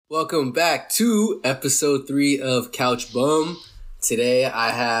Welcome back to episode 3 of Couch Bum. Today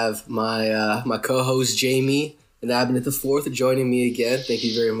I have my co-host Jamie and Abineth the Fourth joining me again. Thank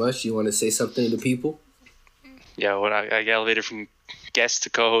you very much. You want to say something to the people? Yeah, when I get elevated from guest to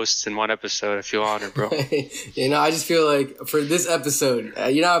co-host in one episode, I feel honored, bro. I just feel like for this episode,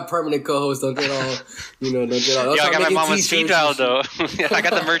 you're not a permanent co-host. Don't get all, don't get all. Yeah, I got my mama's speed dial though. Yeah, I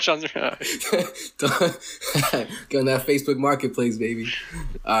got the merch on there. Get on that Facebook Marketplace, baby.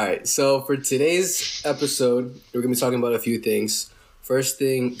 All right, so for today's episode, we're gonna be talking about a few things. First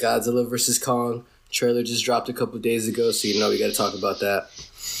thing, Godzilla vs. Kong trailer just dropped a couple days ago, so we got to talk about that.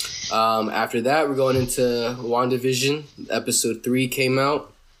 After that, we're going into WandaVision. Episode 3 came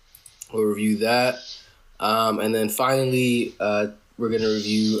out. We'll review that. And then finally, we're going to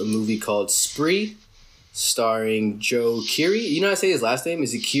review a movie called Spree, starring Joe Keery. You know how to say his last name?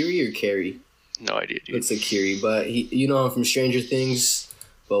 Is it Keery or Carey? No idea, dude. Looks like Keery, but you know him from Stranger Things,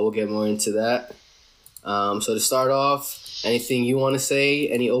 but we'll get more into that. So to start off, anything you want to say?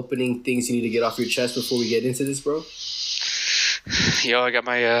 Any opening things you need to get off your chest before we get into this, bro? Yo, I got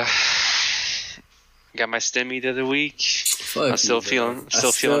my stimmy the other week. I'm still feeling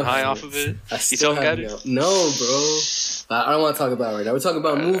high off of it. You still got it? No, bro. I don't want to talk about it right now. We're talking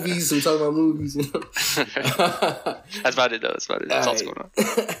about movies. We're talking about movies. That's about it, though. That's about it. That's all that's going on.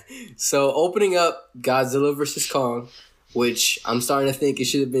 So, opening up Godzilla vs. Kong, which I'm starting to think it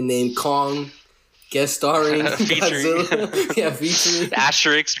should have been named Kong, guest starring Godzilla. Yeah, featuring.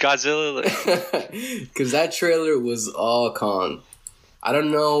 Asterisk Godzilla. Because that trailer was all Kong. I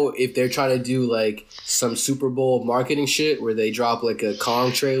don't know if they're trying to do like some Super Bowl marketing shit where they drop like a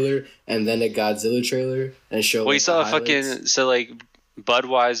Kong trailer and then a Godzilla trailer and show. Well, you saw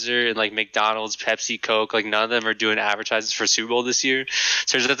Budweiser and like McDonald's, Pepsi, Coke, like none of them are doing advertisements for Super Bowl this year.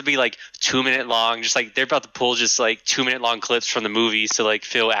 So there's going to be like 2-minute long, just like they're about to pull just like 2-minute long clips from the movies to like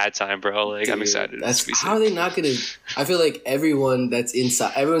fill ad time, bro. Like, dude, I'm excited. How are they not going to? I feel like everyone's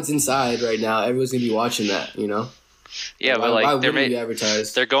inside right now. Everyone's going to be watching that, you know? Yeah, but like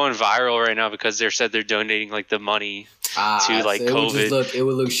they're going viral right now because they said they're donating like the money to like COVID. It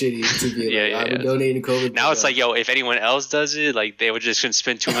would look shitty to be we're donating to COVID. Now it's like, yo, if anyone else does it, like they would just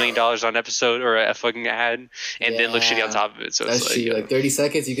spend $2 million on an episode or a fucking ad and then look shitty on top of it. So that's it's true. Like 30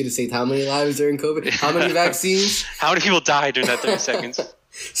 seconds, you could have saved how many lives during COVID? How many vaccines? How many people died during that 30 seconds?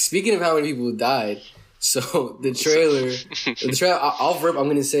 Speaking of how many people died, so the trailer, I'm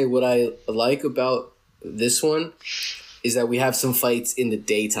going to say what I like about this one is that we have some fights in the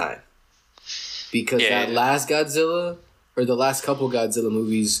daytime. Because that last Godzilla, or the last couple Godzilla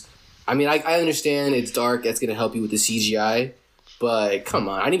movies, I mean, I understand it's dark, that's going to help you with the CGI, but come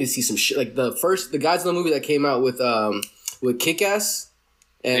on, I need to see some shit. Like the Godzilla movie that came out with Kick-Ass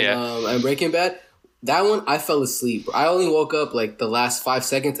and Breaking Bad, that one, I fell asleep. I only woke up like the last 5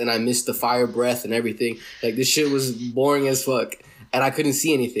 seconds and I missed the fire breath and everything. Like this shit was boring as fuck. And I couldn't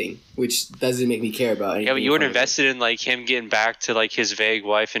see anything, which doesn't make me care about anything. Yeah, but you weren't invested in like him getting back to like his vague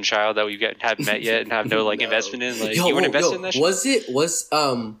wife and child that haven't met yet and have no like investment in. Like you weren't invested in that shit? Was his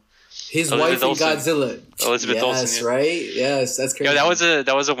wife in Godzilla? Elizabeth Olsen. Yes, right? Yes, that's crazy. Yeah,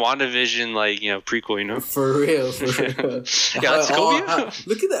 that was a WandaVision prequel, you know? For real. Yeah, that's cool.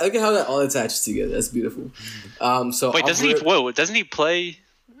 Look at how that all attaches together. That's beautiful. Wait, doesn't he play?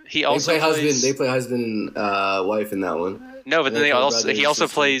 They play husband and wife in that one. No, but then he also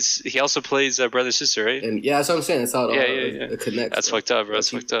plays brother sister, right? And yeah, that's what I'm saying. That's how it connects. That's fucked up, bro.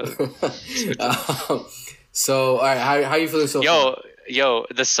 That's fucked up. So, all right, how are you feeling so far? Yo,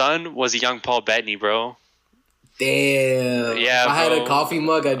 the son was a young Paul Bettany, bro. Damn. Yeah, if I had a coffee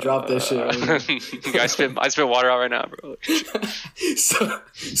mug, I'd drop that shit. I spit water out right now, bro.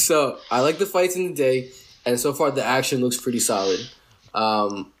 So I like the fights in the day, and so far the action looks pretty solid.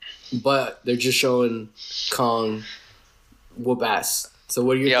 But they're just showing Kong whoop ass. So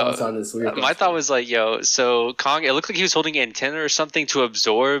what are your thoughts on this? My thought was like, so Kong, it looked like he was holding an antenna or something to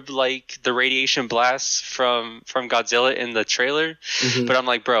absorb like the radiation blasts from Godzilla in the trailer. Mm-hmm. But I'm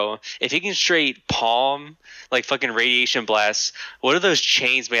like, bro, if he can straight palm like fucking radiation blasts, what are those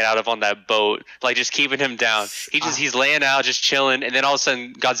chains made out of on that boat? Like just keeping him down. He's laying out, just chilling, and then all of a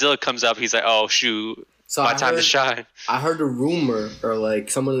sudden Godzilla comes up. He's like, oh shoot. So my time to shine. I heard a rumor, or like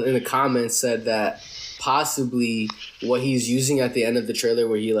someone in the comments said that possibly what he's using at the end of the trailer,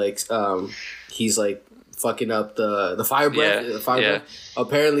 where he's like fucking up the fire breath. Breath.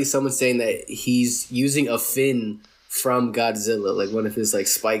 Apparently, someone's saying that he's using a fin from Godzilla, like one of his like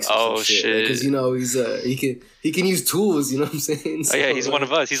spikes. Or some shit. Because he can use tools. You know what I'm saying? So, he's one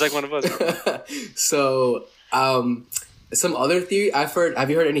of us. He's like one of us. So, some other theory I've heard. Have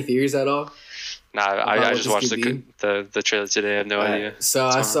you heard any theories at all? Nah, I just watched the trailer today. I have no idea. So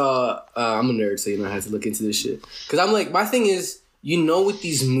I saw. I'm a nerd, so I had to look into this shit. Because I'm like, my thing is, with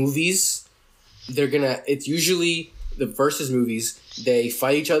these movies, it's usually the versus movies. They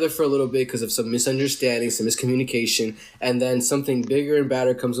fight each other for a little bit because of some misunderstanding, some miscommunication, and then something bigger and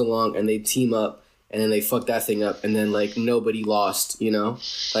badder comes along, and they team up, and then they fuck that thing up, and then like nobody lost.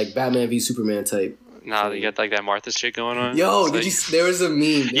 Like Batman v Superman type. Nah, you got like that Martha shit going on. Yo, there was a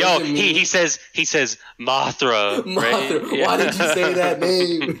meme. He says Mothra. Mothra. Right? Why did you say that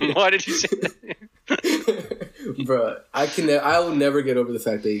name? Why did you say that name? Bruh, I will never get over the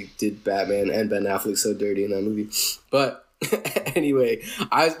fact they did Batman and Ben Affleck so dirty in that movie. But anyway,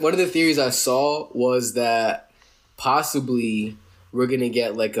 one of the theories I saw was that possibly we're gonna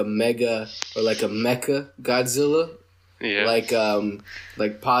get like a mega or like a mecha Godzilla. Yeah.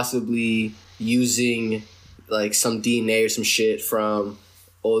 Like possibly using like some DNA or some shit from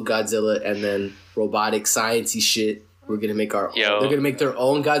old Godzilla and then robotic sciencey shit. We're gonna make they're gonna make their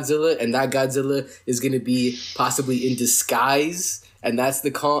own Godzilla, and that Godzilla is gonna be possibly in disguise, and that's the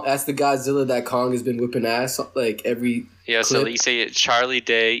Godzilla that Kong has been whipping ass like every. Yeah, so you say Charlie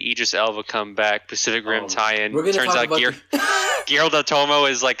Day, Idris Elba come back, Pacific Rim tie-in. Turns out Guillermo del Toro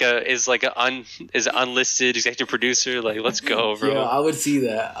is an unlisted executive producer. Like, let's go, bro. Yeah, I would see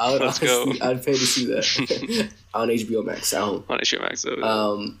that. I'd pay to see that on HBO Max. On HBO Max.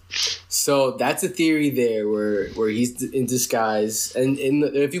 So that's a theory there where he's in disguise, and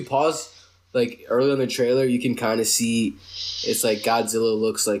if you pause like early on the trailer, you can kind of see it's like Godzilla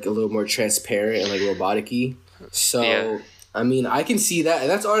looks like a little more transparent and like robotic-y. So, yeah. I mean, I can see that. And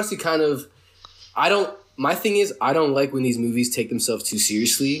that's honestly kind of... My thing is, I don't like when these movies take themselves too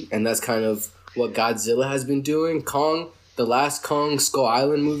seriously. And that's kind of what Godzilla has been doing. The last Kong Skull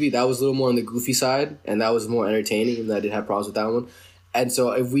Island movie, that was a little more on the goofy side. And that was more entertaining. And I did have problems with that one. And so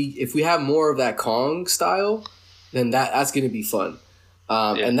if we have more of that Kong style, then that's going to be fun.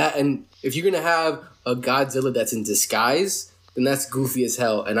 And if you're going to have a Godzilla that's in disguise, then that's goofy as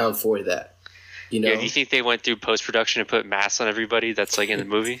hell. And I'm for that. Yeah, do you think they went through post-production and put masks on everybody that's like in the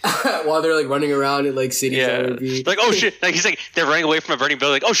movie? While they're like running around in like cities. Yeah. Like, oh shit. Like he's like, they're running away from a burning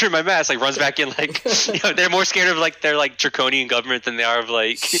building. Like, oh shit, my mask. Like runs back in like, they're more scared of like their like draconian government than they are of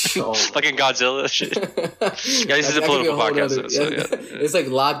like, like in Godzilla shit. Yeah, this is a political podcast. It's like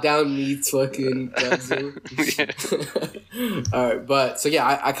lockdown meets fucking Godzilla. All right. But so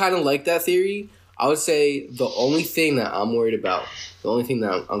yeah, I kind of like that theory. I would say the only thing that I'm worried about, the only thing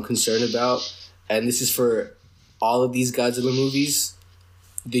that I'm concerned about, and this is for all of these Godzilla movies,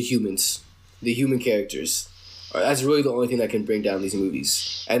 the human characters. That's really the only thing that can bring down these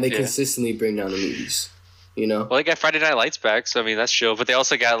movies. And they consistently bring down the movies, Well, they got Friday Night Lights back, so I mean, that's chill. But they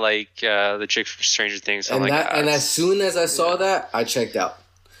also got, like, the chick from Stranger Things. So and as soon as I saw that, I checked out.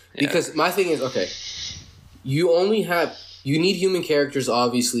 Because my thing is, okay, you need human characters,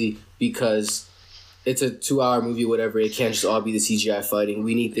 obviously, because... It's a 2-hour movie, whatever. It can't just all be the CGI fighting.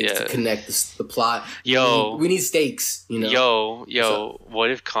 We need things to connect the plot. We need stakes, What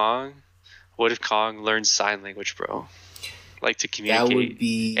if Kong learns sign language, bro? Like to communicate. That would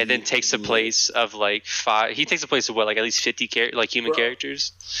be... And then takes the place of like 5... He takes the place of what, like at least 50 human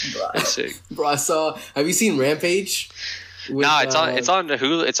characters? That's sick. Bro, have you seen Rampage? It's on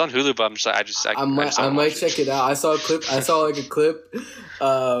Hulu. It's on Hulu, but I might check it out. I saw a clip.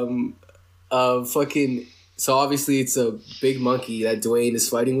 Fucking... So obviously it's a big monkey that Dwayne is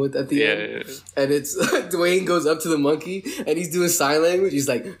fighting with at the end. Yeah. And it's... Dwayne goes up to the monkey and he's doing sign language. He's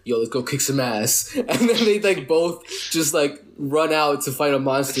like, yo, let's go kick some ass. And then they like both just like run out to fight a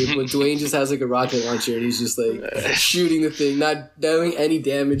monster. But Dwayne just has like a rocket launcher and he's just like shooting the thing, not doing any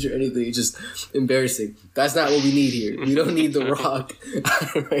damage or anything. It's just embarrassing. That's not what we need here. We don't need The Rock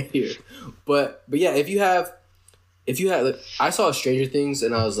right here. But yeah, if you have, like, I saw Stranger Things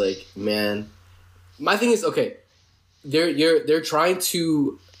and I was like, man, my thing is, okay, they're trying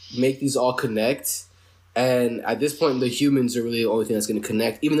to make these all connect, and at this point, the humans are really the only thing that's going to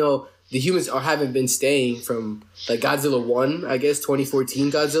connect. Even though the humans haven't been staying from like Godzilla 1, I guess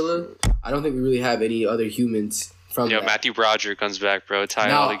 2014 Godzilla. I don't think we really have any other humans from. Yo, Matthew Broderick comes back, bro. Tie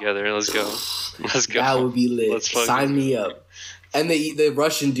it all together. Let's go. That would be lit. Sign me up. And the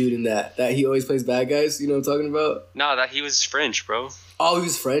Russian dude in that he always plays bad guys. You know what I'm talking about? No, that he was French, bro. Oh, he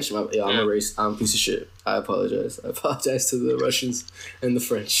was French? I'm a race. I'm a piece of shit. I apologize. I apologize to the Russians and the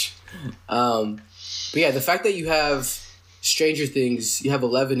French. But yeah, the fact that you have Stranger Things, you have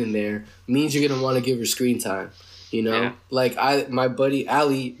 11 in there, means you're going to want to give her screen time. Yeah. Like, my buddy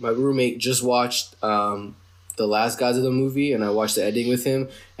Ali, my roommate, just watched the last Godzilla movie, and I watched the ending with him,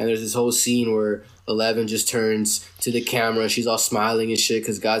 and there's this whole scene where 11 just turns to the camera. She's all smiling and shit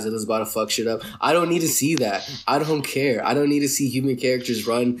because Godzilla's about to fuck shit up. I don't need to see that. I don't care. I don't need to see human characters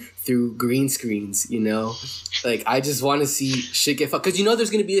run through green screens, you know? Like, I just want to see shit get fucked. Because you know there's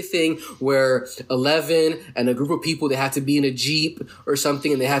going to be a thing where 11 and a group of people, they have to be in a Jeep or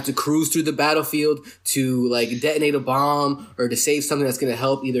something and they have to cruise through the battlefield to, like, detonate a bomb or to save something that's going to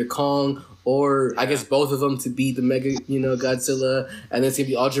help either Kong or I guess both of them to beat the mega, you know, Godzilla. And it's going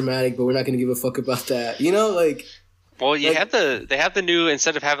to be all dramatic, but we're not going to give a fuck about that. You know, like... Well, they have the new,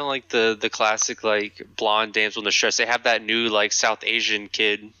 instead of having, like, the classic, like, blonde damsel in distress, they have that new, like, South Asian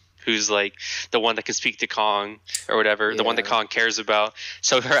kid who's like the one that can speak to Kong or whatever, the one that Kong cares about.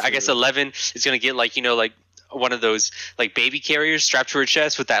 So I guess 11 is gonna get like, you know, like one of those like baby carriers strapped to her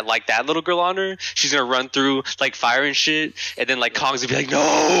chest with that little girl on her. She's gonna run through like fire and shit, and then like Kong's gonna be like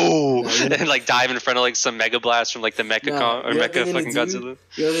no, and like dive in front of like some mega blast from like the Mecha Kong or Mecha fucking Godzilla.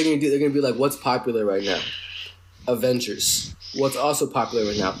 You know what they're gonna do? They're gonna be like, what's popular right now? Avengers. What's also popular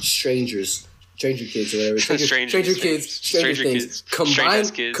right now? Stranger Kids or whatever. Stranger Kids. Strange ass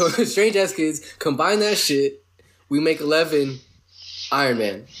kids. Combine that shit. We make 11 Iron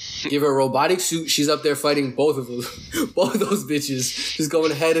Man. Give her a robotic suit. She's up there fighting both of those bitches. Just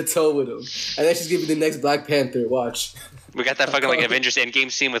going head to toe with them. And then she's gonna be the next Black Panther. Watch. We got that fucking like Avengers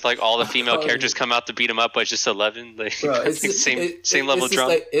Endgame scene with like all the female characters come out to beat them up, but it's just 11. Like, bro, it's same level of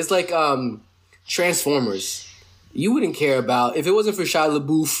drama. It's like Transformers. You wouldn't care about if it wasn't for Shia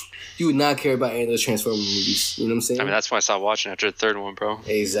LaBeouf. You would not care about any of those Transformers movies. You know what I'm saying? I mean, that's why I stopped watching after the third one, bro.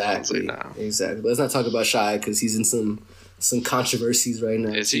 Exactly. Like, nah. Exactly. But let's not talk about Shia because he's in some controversies right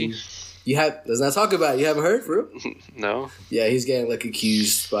now. Is he? Let's not talk about it. You haven't heard, for real? No. Yeah, he's getting like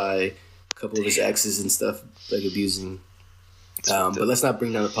accused by a couple of his exes and stuff, like abusing. But let's not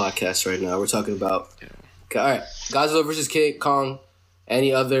bring down the podcast right now. We're talking about. Yeah. Okay, all right, Godzilla versus King Kong.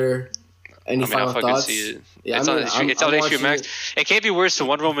 Any final thoughts? See it. Yeah, it's on HBO Max. It can't be worse than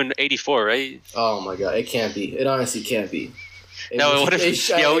Wonder Woman 84, right? Oh my god, it can't be. It honestly can't be. We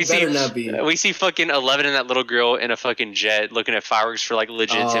see fucking 11 and that little girl in a fucking jet looking at fireworks for like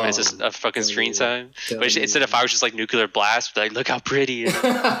legit 10 minutes of fucking screen time. But instead of fireworks, just like nuclear blast. Like, look how pretty.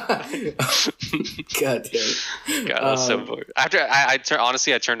 God damn it. God, I was so bored. After I turned off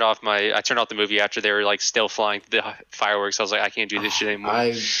the movie after they were like still flying the fireworks. I was like, I can't do this shit anymore.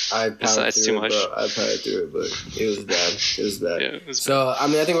 It's too much. I powered through it, but it was bad. Yeah, so I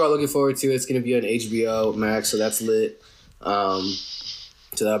mean, I think we're all looking forward to it. It's going to be on HBO Max, so that's lit. So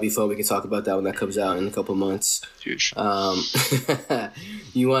that'll be fun. We can talk about that when that comes out in a couple months. Huge. You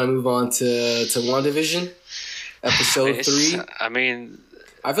want to move on to WandaVision episode 3? I mean,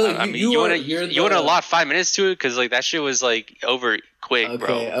 I feel like you want to allot 5 minutes to it because like that shit was like over quick,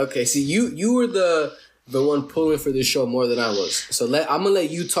 bro. Okay. See, you were the one pulling for this show more than I was. So I'm gonna let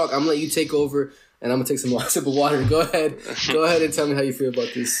you talk. I'm gonna let you take over. And I'm going to take some sip of water. Go ahead and tell me how you feel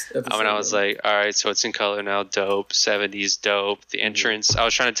about this episode. I mean, I was like, all right, so it's in color now. Dope. 70s, dope. The entrance. I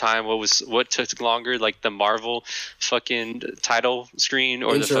was trying to time what took longer, like the Marvel fucking title screen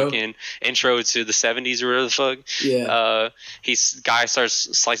or the fucking intro to the 70s or whatever the fuck. Yeah. Guy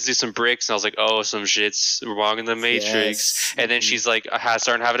starts slicing through some bricks, and I was like, oh, some shit's wrong in the Matrix. Yes. And then she's like,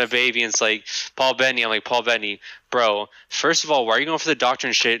 starting having a baby, and it's like, Paul Bettany. I'm like, Paul Bettany. Bro, first of all, why are you going for the doctor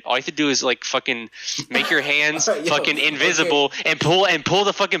and shit? All you have to do is like fucking make your hands fucking invisible and pull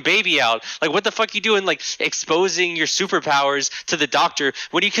the fucking baby out. Like, what the fuck you doing? Like exposing your superpowers to the doctor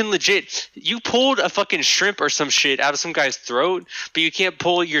when you can you pulled a fucking shrimp or some shit out of some guy's throat, but you can't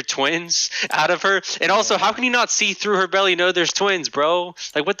pull your twins out of her. And also, how can you not see through her belly? No, there's twins, bro.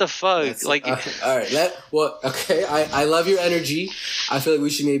 Like, what the fuck? All right. I love your energy. I feel like we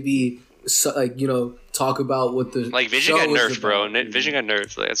should maybe talk about what the like Vision got nerfed, bro. Vision got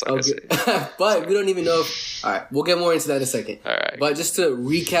nerfed. That's all I say. But we don't even know. All right, we'll get more into that in a second. All right. But just to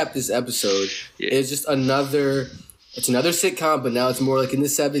recap this episode, it's just another sitcom, but now it's more like in the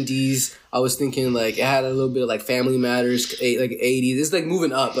 70s. I was thinking like it had a little bit of like Family Matters, like 80s. It's like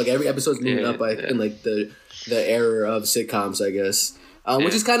moving up. Like every episode's moving up, in like the era of sitcoms, I guess.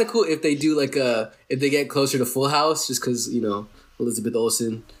 Which is kind of cool if they do if they get closer to Full House, just because Elizabeth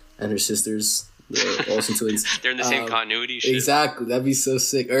Olsen and her sisters. The Olsen twins. They're in the same continuity shit. Exactly. That'd be so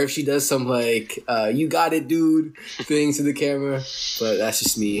sick. Or if she does some you got it, dude thing to the camera. But that's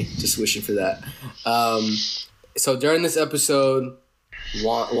just me just wishing for that. So during this episode,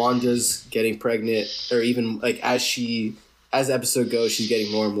 Wanda's getting pregnant, or even like as the episode goes, she's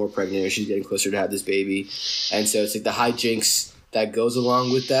getting more and more pregnant, or she's getting closer to have this baby. And so it's like the hijinks that goes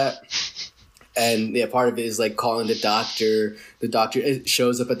along with that. And part of it is like calling the doctor. The doctor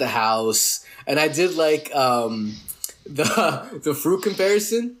shows up at the house. And I did like the fruit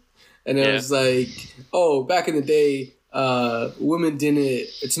comparison. and it was like, oh, back in the day, women didn't.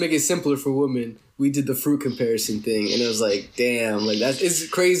 To make it simpler for women, we did the fruit comparison thing, and it was like, damn, like it's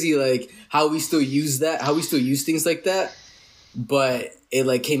crazy, like how we still use things like that, but it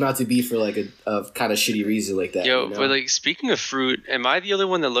like came out to be for like a kind of shitty reason like that. Yo, you know? but like speaking of fruit, am I the only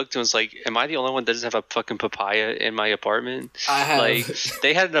one that looked and was like, am I the only one that doesn't have a fucking papaya in my apartment? I have. Like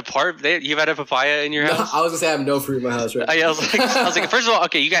they had an apartment. You've had a papaya in your house? I was gonna say I have no fruit in my house right now. I was like, first of all,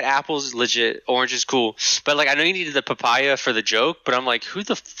 okay, you got apples, legit. Orange is cool, but like I know you needed the papaya for the joke, but I'm like, who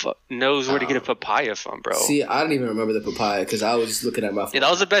the fuck knows where to get a papaya from, bro? See, I don't even remember the papaya because I was just looking at my phone. Yeah, that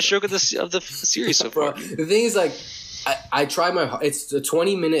was the best joke of the series so far. The thing is, like, I try it's a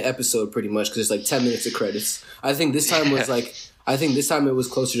 20-minute episode pretty much because it's like 10 minutes of credits. I think this time it was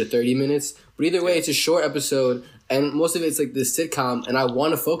closer to 30 minutes. But either way, it's a short episode, and most of it's like this sitcom, and I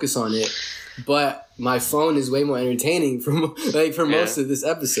want to focus on it. But my phone is way more entertaining for most of this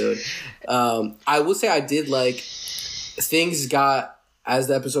episode. I will say I did like as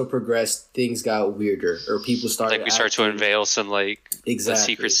the episode progressed, things got weirder, or people started. Like we start to unveil some like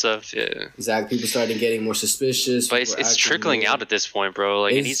secret stuff. Yeah, exactly. People started getting more suspicious. But it's trickling out at this point, bro.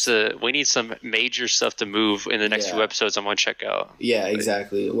 Like we need some major stuff to move in the next few episodes. I'm gonna check out. Yeah,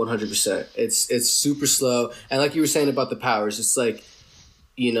 exactly, 100%. It's super slow, and like you were saying about the powers, it's like,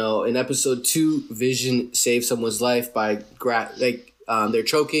 you know, in episode 2, Vision saves someone's life by they're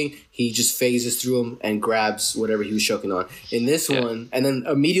choking. He just phases through them and grabs whatever he was choking on. In this one, and then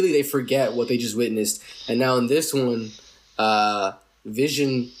immediately they forget what they just witnessed. And now in this one,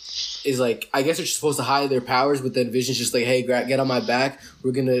 Vision is like, I guess they're supposed to hide their powers, but then Vision's just like, hey, get on my back.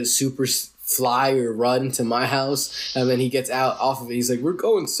 We're going to super fly or run to my house. And then he gets out off of it. He's like, we're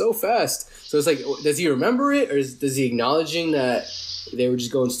going so fast. So it's like, does he remember it? Or is he acknowledging that they were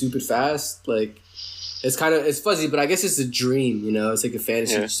just going stupid fast? Like, it's fuzzy, but I guess it's a dream, you know? It's like a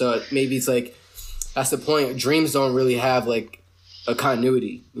fantasy. Yeah. So maybe it's like, that's the point. Dreams don't really have like a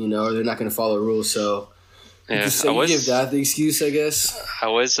continuity, you know, or they're not going to follow rules. So you give that the excuse, I guess.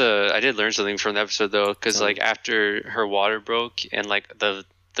 I did learn something from the episode though, because like after her water broke and like the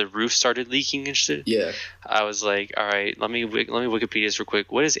roof started leaking and shit. Yeah. I was like, all right, let me Wikipedia this real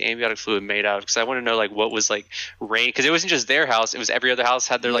quick. What is amniotic fluid made out of? Because I want to know like what was like rain, because it wasn't just their house; it was every other house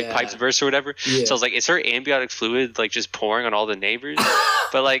had their like pipes burst or whatever. Yeah. So I was like, is her amniotic fluid like just pouring on all the neighbors?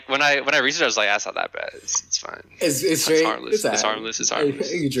 But like when I researched, I was like, that's not that bad. It's fine. It's harmless. It's harmless. It's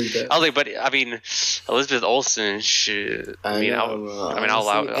harmless. You can drink that. I was like, but I mean, Elizabeth Olsen, shit. I'll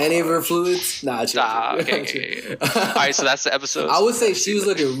allow it. Any of her fluids? Nah. Okay. All right, so that's the episode. I would say she was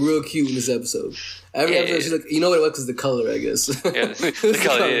looking real cute in this episode. Every episode, she's like, you know what it was? Because the color, I guess. Yeah, the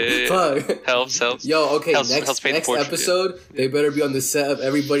color. Yeah. Helps. Yo, okay, helps next episode, they better be on the set of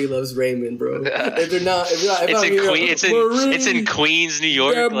Everybody Loves Raymond, bro. If they're not, it's in Queens, New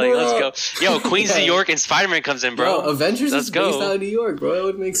York. Yeah, like, let's go. Yo, Queens, New York, and Spider-Man comes in, bro. Yo, Avengers is based out of New York, bro. That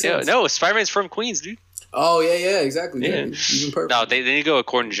would make sense. No, Spider-Man's from Queens, dude. Oh yeah, exactly. Yeah, even perfect. No, they need to go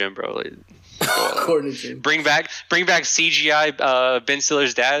according to Jim, bro. Like, according to Jim. Bring back CGI Ben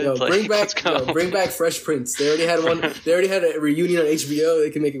Stiller's dad. Yo, bring back Fresh Prince. They already had one. They already had a reunion on HBO. They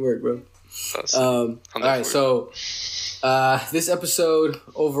can make it work, bro. All right, so this episode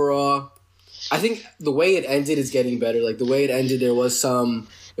overall, I think the way it ended is getting better. Like the way it ended, it was a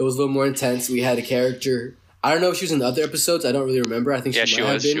little more intense. We had a character. I don't know if she was in the other episodes. I don't really remember. I think she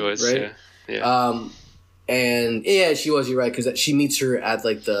was. She was, right? Yeah. And yeah, she was. You're right, because she meets her at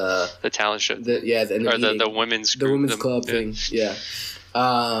like the talent show. The women's club thing. Yeah.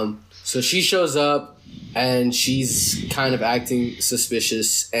 So she shows up and she's kind of acting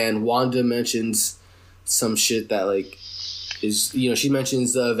suspicious, and Wanda mentions some shit that like is, you know, she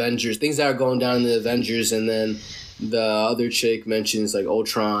mentions the Avengers, things that are going down in the Avengers, and then the other chick mentions like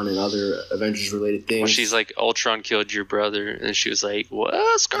Ultron and other Avengers related things. Well, she's like, Ultron killed your brother, and she was like, what?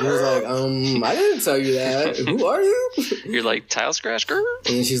 She was like, I didn't tell you that. Who are you? You're like, tile scratch girl?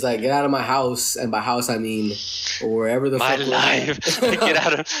 And then she's like, get out of my house, and by house I mean wherever the fuck. My life. get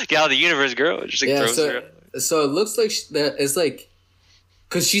out of the universe, girl. Just like throws her out. So it looks like it's like,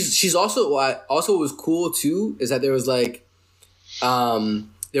 because she's also what was cool too is that there was like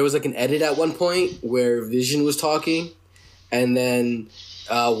there was like an edit at one point where Vision was talking, and then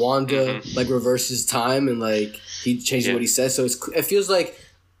Wanda like reverses time and like he changes what he says. So it feels like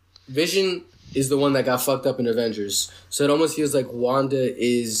Vision is the one that got fucked up in Avengers. So it almost feels like Wanda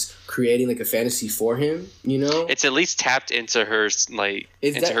is creating like a fantasy for him, you know? It's at least tapped into her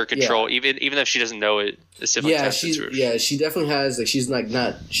her control, even if she doesn't know it. It's definitely tapped into her. Yeah, she definitely has like she's like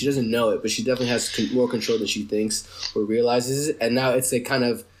not she doesn't know it, but she definitely has more control than she thinks or realizes it. And now it's like kind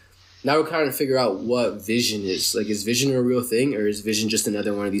of now we're trying to figure out what Vision is. Like, is Vision a real thing, or is Vision just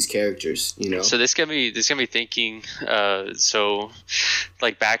another one of these characters? You know. So this got me thinking. So,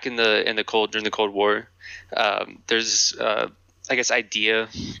 like back during the Cold War, there's I guess idea,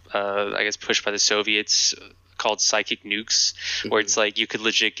 pushed by the Soviets, called psychic nukes, where it's like you could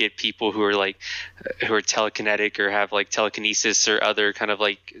legit get people who are telekinetic or have like telekinesis or other kind of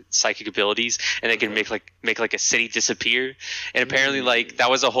like psychic abilities, and they can make like a city disappear. And apparently like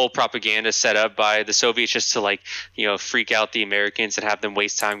that was a whole propaganda set up by the Soviets just to like, you know, freak out the Americans and have them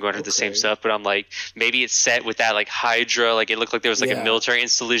waste time going through the same stuff. But I'm like, maybe it's set with that like Hydra, like it looked like there was like a military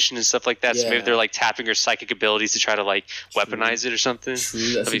installation and stuff like that. So maybe they're like tapping her psychic abilities to try to like weaponize it or something.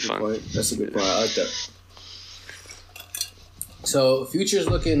 That'd be fun. Point. That's a good point. I like that. So, Future's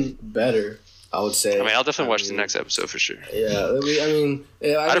looking better, I would say. I mean, I'll definitely watch the next episode for sure. Yeah,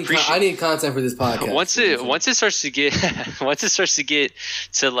 I need content for this podcast. Once it starts to get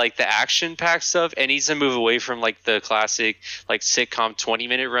to like the action packed stuff, it needs to move away from like the classic like sitcom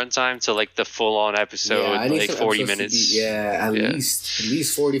 20-minute runtime to like the full on episode, like 40 minutes. At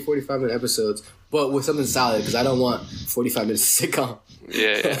least 40, 45-minute episodes, but with something solid, because I don't want 45 minutes of sitcom.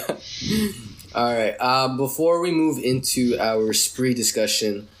 Yeah. All right. Before we move into our spree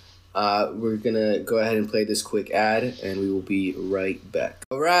discussion, we're going to go ahead and play this quick ad, and we will be right back.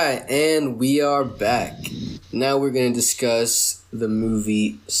 All right, and we are back. Now we're going to discuss the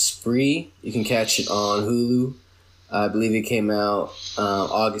movie Spree. You can catch it on Hulu. I believe it came out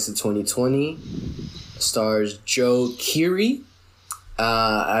August of 2020. Stars Joe Keery.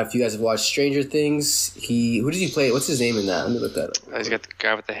 If you guys have watched Stranger Things, who does he play? What's his name in that? Let me look that up. He's got the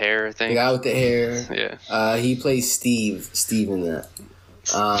guy with the hair, I think. The guy with the hair. Yeah. He plays Steve in that.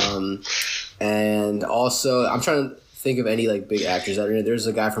 And also, I'm trying to think of any like big actors out there. There's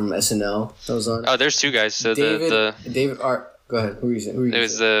a guy from SNL that was on. Oh, there's two guys. So David Go ahead. Who are you saying? It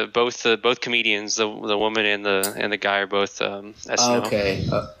was both comedians. The woman and the guy are both SNL. Okay.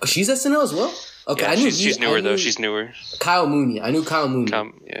 She's SNL as well. Okay, yeah, she's newer though. She's newer. Kyle Mooney. I knew Kyle Mooney.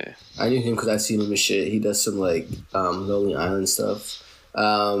 Yeah. I knew him because I seen him and shit. He does some like Lonely Island stuff.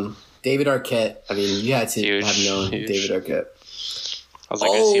 David Arquette. I mean, you had to have known David Arquette. I was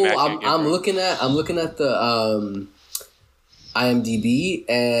like, I'm looking at the IMDb,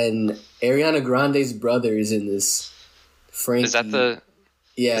 and Ariana Grande's brother is in this. Frankie. Is that the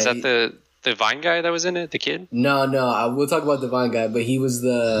Vine guy that was in it? The kid? No. We'll talk about the Vine guy, but he was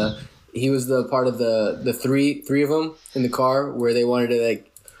the part of the three of them in the car where they wanted to like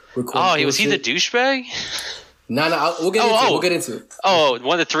record. Oh, was he the douchebag? No. We'll get into it. Oh,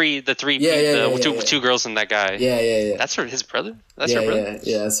 one of the three. Two girls and that guy. Yeah. That's his brother. That's her brother.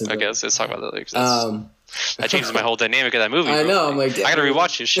 Yeah. That's her brother. Okay, let's talk about that later. That changes my whole dynamic of that movie. I know. I'm like, I gotta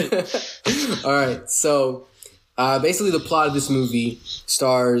rewatch this shit. All right, so basically the plot of this movie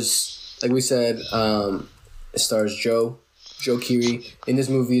stars, like we said, stars Joe Keery. In this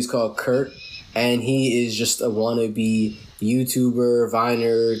movie is called Kurt, and he is just a wannabe YouTuber,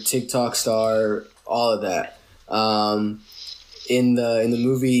 Viner, TikTok star, all of that. In the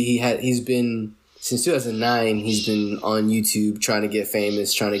movie, he's been since 2009. He's been on YouTube trying to get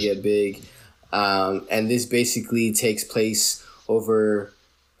famous, trying to get big, and this basically takes place over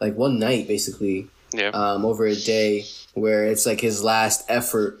like one night, basically. Yeah. Over a day, where it's like his last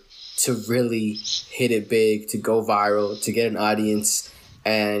effort to really hit it big, to go viral, to get an audience.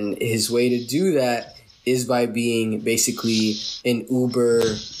 And his way to do that is by being basically an Uber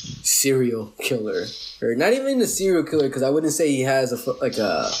serial killer. Or not even a serial killer, because I wouldn't say he has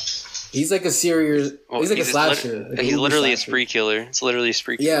he's like a serial, he's like a slasher. He's literally a spree killer. It's literally a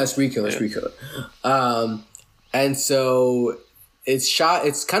spree killer. Yeah, a spree killer. And so it's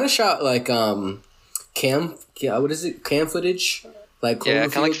kind of shot like cam footage, like kind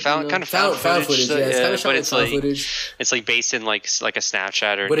of found footage. Yeah, it's kind of shot like found footage. It's like based in like a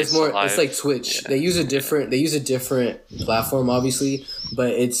Snapchat or. But it's more. Live. It's like Twitch. Yeah. They use a different platform, obviously,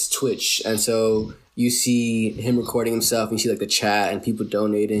 but it's Twitch, and so you see him recording himself, and you see like the chat and people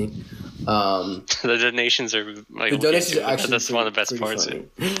donating. The donations are like that's one of the best parts.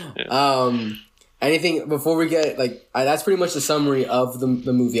 Yeah. Anything before we get that's pretty much the summary of the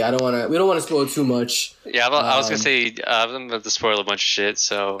movie. We don't want to spoil too much. Yeah, I was gonna say I'm about to spoil a bunch of shit.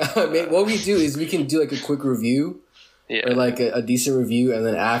 So what we do is we can do like a quick review, or like a decent review, and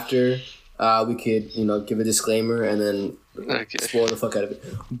then after we could give a disclaimer and then spoil the fuck out of it.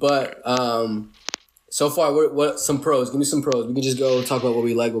 But so far, what some pros? Give me some pros. We can just go talk about what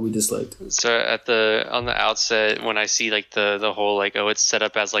we like, what we disliked. So on the outset, when I see like the whole like it's set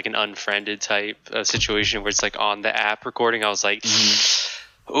up as like an unfriended type situation where it's like on the app recording, I was like,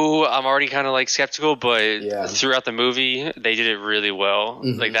 Oh, I'm already kind of like skeptical, but Yeah. throughout the movie, they did it really well.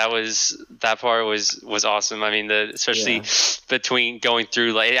 Mhm. Like that part was awesome. I mean, especially between going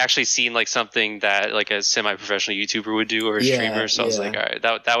through, like, it actually seemed like something that like a semi-professional YouTuber would do or a streamer. So I was like, all right,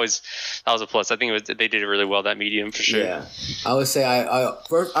 that was a plus. I think they did it really well, that medium, for sure. Yeah, I would say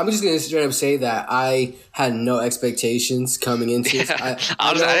I'm just gonna straight up say that I had no expectations coming into it. I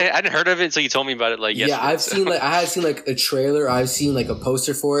hadn't heard of it until you told me about it. Like, yesterday, I had seen like a trailer, I've seen like a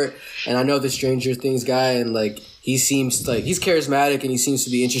poster for it, and I know the Stranger Things guy, and like he seems like he's charismatic and he seems to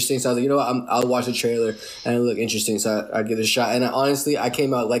be interesting. So I was like, you know what, I'll watch the trailer and it looked interesting, so I'd give it a shot. And honestly, I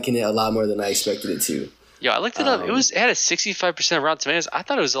came out liking it a lot more than I expected it to. Yo, I looked it up. It had a 65% Rotten Tomatoes. I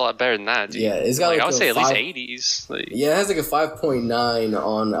thought it was a lot better than that, dude. Yeah, it's got I would say at least 80s. Yeah, it has like a 5.9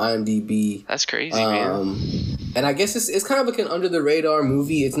 on IMDb. That's crazy, man. And I guess it's kind of like an under the radar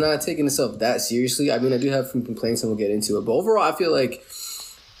movie. It's not taking itself that seriously. I mean, I do have some complaints, and we'll get into it. But overall, I feel like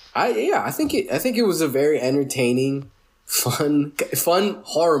I think it was a very entertaining, fun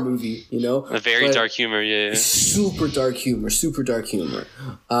horror movie, you know? A very dark humor, yeah. Super dark humor.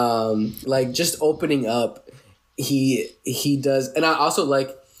 Like, just opening up, he does, and I also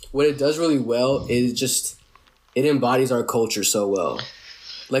like what it does really well is just, it embodies our culture so well.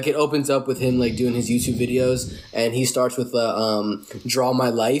 Like, it opens up with him, like, doing his YouTube videos, and he starts with Draw My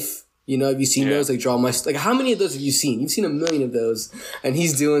Life. You know, have you seen those? Like, like, how many of those have you seen? You've seen a million of those. And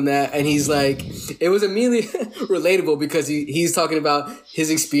he's doing that, and he's like, it was immediately relatable because he's talking about his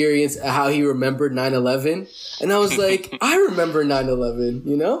experience, how he remembered 9/11. And I was like, I remember 9/11,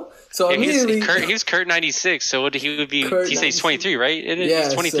 you know? So immediately, he was Kurt 96. So what he would be? He says 23, right?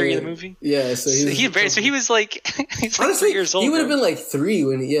 He's 23 in the movie. Yeah, so he was like, he's like honestly, 3 years old. He would have been like 3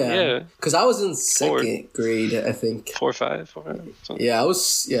 when because I was in 2nd grade, I think. 4 or 5. Yeah, I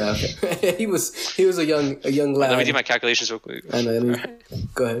was. Yeah, okay. he was a young lad. Let me do my calculations real quick. I know. Right.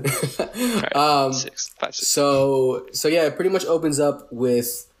 Go ahead. Right. 6. So yeah, it pretty much opens up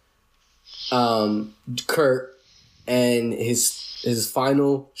with Kurt and his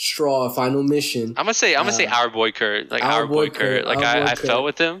final mission. I'm gonna say our boy Kurt, like our boy Kurt. Like I felt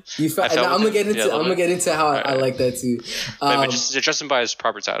with him. I'm gonna get into how I like that too. But just address him by his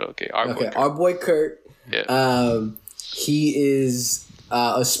proper title. Okay, our boy Kurt. Yeah. He is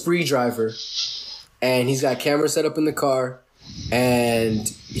a spree driver, and he's got cameras set up in the car, and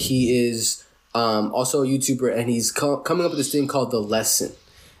he is also a YouTuber, and he's coming up with this thing called The Lesson.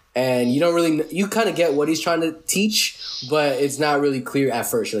 And you kind of get what he's trying to teach, but it's not really clear at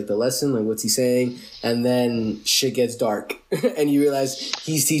first. You're like, the lesson, like, what's he saying? And then shit gets dark, and you realize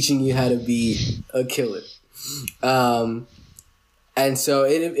he's teaching you how to be a killer. And so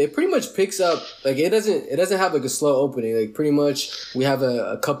it pretty much picks up, like, it doesn't have like a slow opening. Like, pretty much we have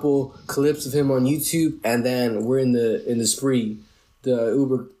a couple clips of him on YouTube, and then we're in the spree, the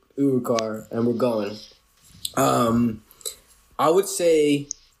Uber car, and we're going. I would say,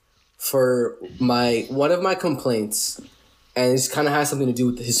 for one of my complaints, and this kind of has something to do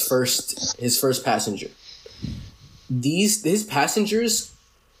with his first passenger. His passengers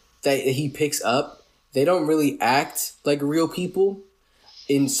that he picks up, they don't really act like real people.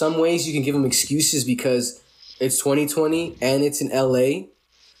 In some ways, you can give them excuses because it's 2020 and it's in LA.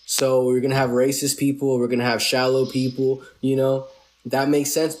 So we're gonna have racist people, we're gonna have shallow people. You know, that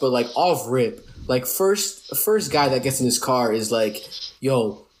makes sense. But like off rip, like first guy that gets in his car is like,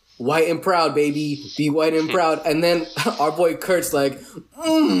 yo, white and proud, baby. Be white and proud. And then our boy Kurt's like,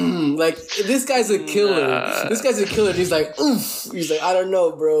 like, this guy's a killer. This guy's a killer. He's like, oof. He's like, I don't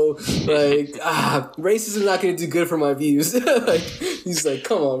know, bro. Like, racism's not going to do good for my views. Like, he's like,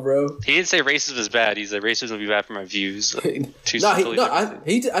 come on, bro. He didn't say racism is bad. He's like, racism will be bad for my views. Like,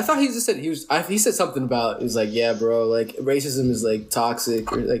 I thought he just said, he said something about, it was like, yeah, bro, like, racism is, like,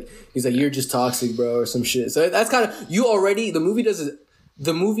 toxic. Or, like, he's like, you're just toxic, bro, or some shit. So that's kind of,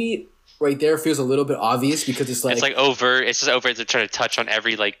 the movie right there feels a little bit obvious because it's like overt. It's just overt to try to touch on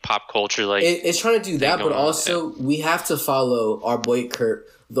every like pop culture. Like it's trying to do that, but also we have to follow our boy Kurt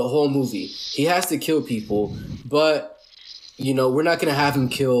the whole movie. He has to kill people, but we're not gonna have him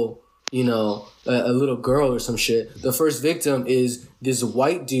kill a little girl or some shit. The first victim is this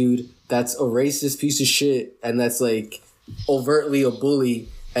white dude that's a racist piece of shit and that's like overtly a bully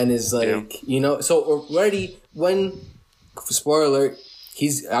and is like so already when spoiler alert.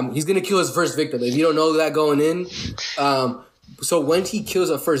 He's gonna kill his first victim. If you don't know that going in, so when he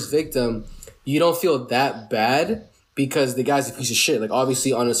kills a first victim, you don't feel that bad because the guy's a piece of shit. Like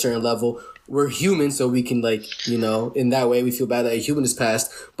obviously on a certain level, we're human, so we can in that way we feel bad that a human is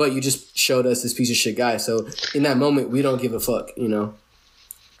passed. But you just showed us this piece of shit guy, so in that moment we don't give a fuck, And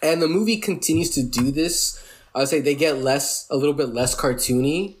the movie continues to do this I would say they get a little bit less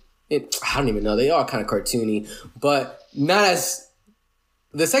cartoony. I don't even know. They are kind of cartoony, but not as.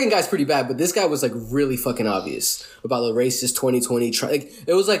 The second guy's pretty bad, but this guy was like really fucking obvious about the racist 2020. Like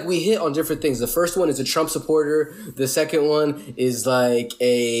it was like we hit on different things. The first one is a Trump supporter. The second one is like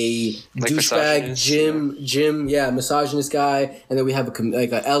a douchebag misogynist guy, and then we have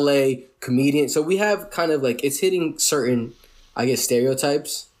a LA comedian. So we have kind of like it's hitting certain, I guess,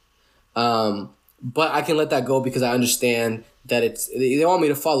 stereotypes. But I can let that go because I understand that they want me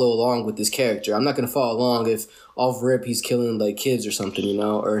to follow along with this character. I'm not going to follow along if off rip he's killing like kids or something, you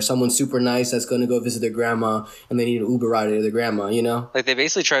know, or someone super nice that's going to go visit their grandma and they need an Uber ride to their grandma, you know. Like they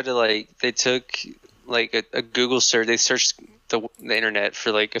basically tried to they took like a Google search. They searched the internet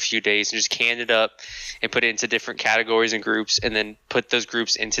for like a few days and just canned it up and put it into different categories and groups, and then put those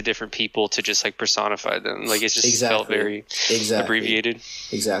groups into different people to just like personify them. Like it just felt very abbreviated.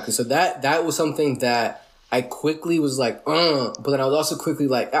 Exactly. So that was something that I quickly was like, but then I was also quickly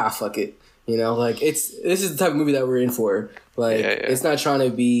like, fuck it. You know, like this is the type of movie that we're in for. Like, It's not trying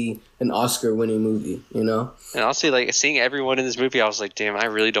to be an Oscar-winning movie, you know? And honestly, like, seeing everyone in this movie, I was like, damn, I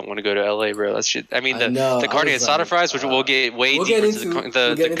really don't want to go to LA, bro. That shit. I mean, the carne asada fries, which we'll get way deeper into.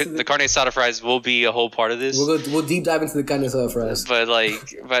 The carne asada fries will be a whole part of this. We'll deep dive into the carne asada fries.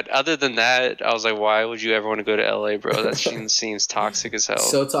 But other than that, I was like, why would you ever want to go to LA, bro? That seems toxic as hell.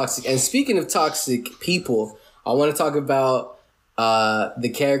 So toxic. And speaking of toxic people, I want to talk about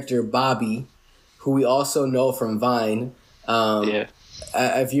the character Bobby, who we also know from Vine.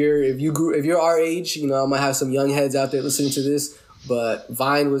 If you're our age, you know, I might have some young heads out there listening to this, but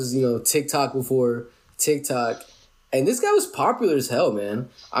Vine was, you know, TikTok before TikTok, and this guy was popular as hell, man.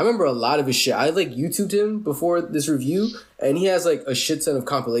 I remember a lot of his shit. I like YouTubed him before this review, and he has like a shit ton of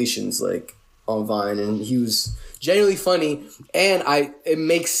compilations like on Vine, and he was genuinely funny, and it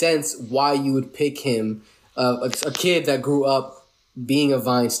makes sense why you would pick him, a kid that grew up being a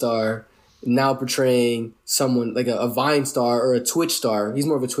Vine star, now portraying someone like a Vine star or a Twitch star. He's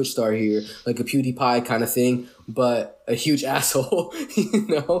more of a Twitch star here, like a PewDiePie kind of thing, but a huge asshole, you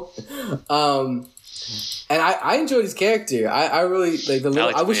know? And I enjoyed his character. I really like the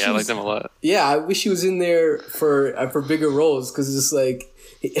little. I liked him a lot. Yeah, I wish he was in there for bigger roles, because it's just like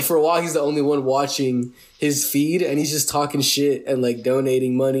for a while he's the only one watching his feed, and he's just talking shit and like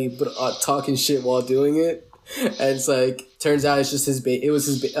donating money, but talking shit while doing it. And it's like turns out it's just it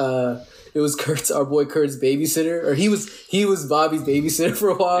was our boy Kurt's babysitter, or he was Bobby's babysitter for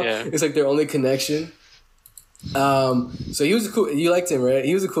a while. Yeah. It's like their only connection. So he was you liked him, right?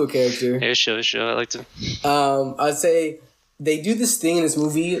 He was a cool character. Yeah, sure. I liked him. I'd say they do this thing in this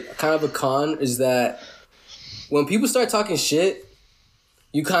movie, kind of a con, is that when people start talking shit,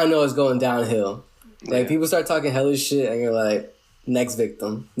 you kind of know it's going downhill. Like people start talking hellish shit, and you're like, next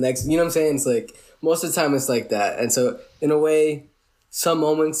victim, next. You know what I'm saying? It's like most of the time it's like that, and so in a way, some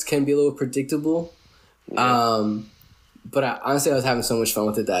moments can be a little predictable. Yeah. But honestly, I was having so much fun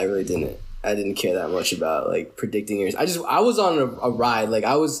with it that I really didn't care that much about like predicting yours. I was on a ride. Like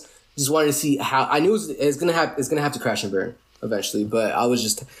I was just wanting to see how. I knew it's gonna have to crash and burn eventually, but I was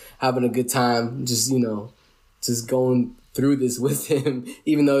just having a good time, just, you know, just going through this with him,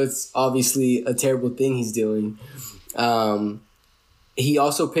 even though it's obviously a terrible thing he's doing. He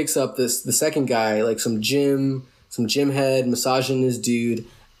also picks up the second guy, like some gym head, misogynist dude,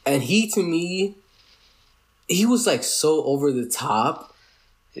 and to me, he was like so over the top.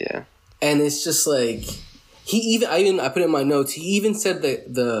 Yeah. And it's just like I put it in my notes. He even said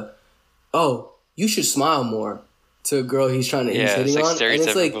you should smile more to a girl he's hitting on. And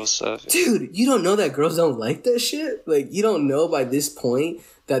it's like, stuff. Dude, you don't know that girls don't like that shit? Like, you don't know by this point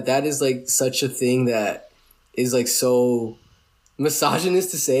that is like such a thing that is like so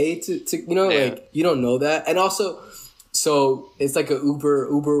misogynist to say to you know, like you don't know that. And also, so it's like a Uber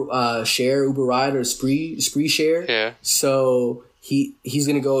ride or spree share. Yeah. So he's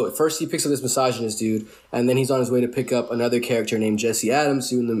gonna go first. He picks up this misogynist dude, and then he's on his way to pick up another character named Jesse Adams,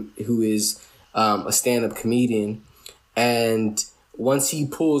 who is a stand-up comedian. And once they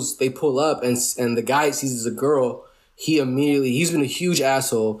pull up, and the guy sees a girl. He's been a huge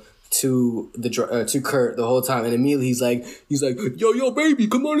asshole to Kurt the whole time, and immediately he's like, yo baby,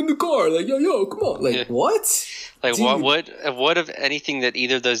 come on in the car, like yo come on, like what? Like, dude, what if anything that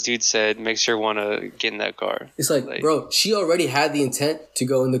either of those dudes said makes her want to get in that car? It's like, bro, she already had the intent to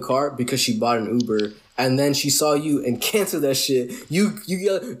go in the car because she bought an Uber, and then she saw you and canceled that shit. You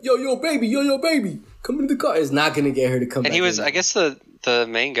yell, yo baby, come in the car. It's not gonna get her to come. And he was, I guess the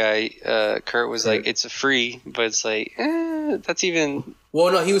main guy, Kurt, was like, it's free, but it's like, that's even.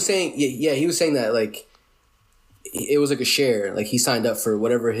 Well, no, he was saying, he was saying that like, it was like a share. Like he signed up for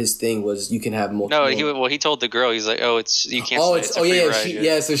whatever his thing was. You can have multiple. No, he told the girl, he's like, oh, it's you can't. It's a free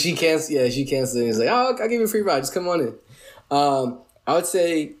ride. So she can't. Yeah, she canceled. He's like, oh, I'll give you a free ride. Just come on in. I would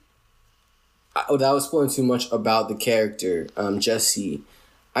say, without spoiling too much about the character, Jessie,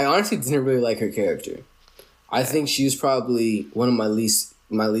 I honestly didn't really like her character. I think she was probably one of my least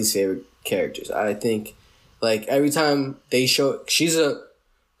favorite characters. I think, like, every time they show, she's a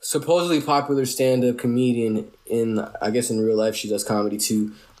supposedly popular stand-up comedian I guess in real life she does comedy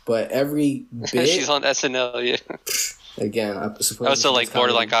too, but every bit she's on SNL, yeah. Again, I suppose also like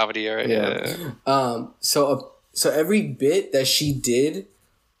borderline comedy, right? Yeah. So every bit that she did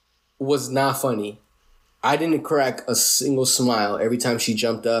was not funny. I didn't crack a single smile every time she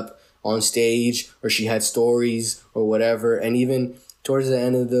jumped up on stage or she had stories or whatever. And even towards the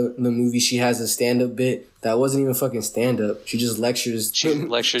end of the movie, she has a stand-up bit that wasn't even fucking stand-up. She just lectures. She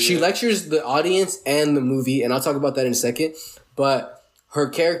lectures the audience and the movie, and I'll talk about that in a second. But her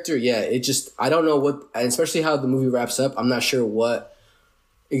character, I don't know what, especially how the movie wraps up. I'm not sure what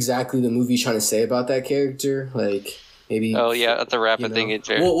exactly the movie's trying to say about that character. Like, maybe. Oh, yeah, at the wrap, I think it's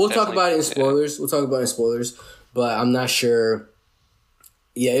very. We'll talk about it in spoilers. Yeah. We'll talk about it in spoilers. But I'm not sure.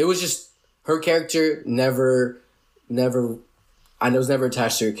 Yeah, it was just her character never. I was never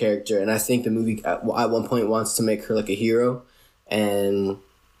attached to her character, and I think the movie at one point wants to make her like a hero, and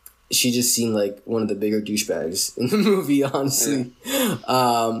she just seemed like one of the bigger douchebags in the movie, honestly. Yeah.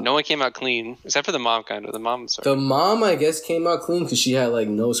 No one came out clean, except for the mom, kind of. The mom, I guess, came out clean because she had like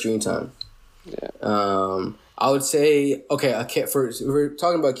no screen time. Yeah. I would say, if we're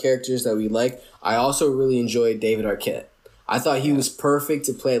talking about characters that we like, I also really enjoyed David Arquette. I thought he was perfect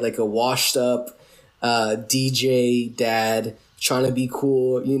to play like a washed up DJ dad trying to be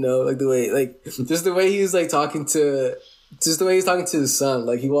cool, like the way he was like talking to his son.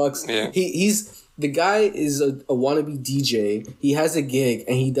 Like he walks, he's the guy is a wannabe DJ. He has a gig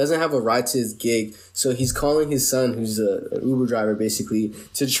and he doesn't have a ride to his gig, so he's calling his son, who's an Uber driver, basically,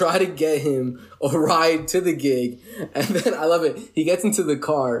 to try to get him a ride to the gig. And then I love it. He gets into the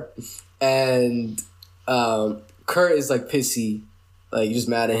car, and Kurt is like pissy. Like, just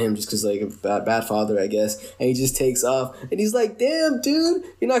mad at him just because, like, a bad father, I guess. And he just takes off. And he's like, damn, dude,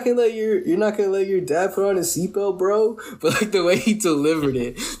 you're not gonna let your dad put on his seatbelt, bro? But, like, the way he delivered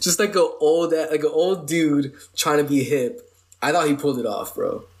it, just like an old dude trying to be hip. I thought he pulled it off,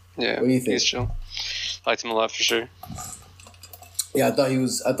 bro. Yeah. What do you think? He's chill. Liked him a lot, for sure. Yeah, I thought he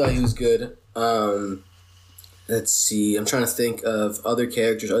was good. Let's see. I'm trying to think of other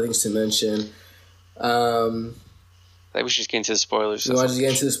characters, other things to mention. I think we should just get into the spoilers. You want to just get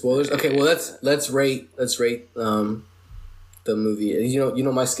into the spoilers? Okay, well let's rate the movie. You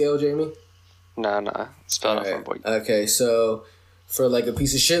know my scale, Jamie? Nah. Spell it out for me, boy. Okay, so for like a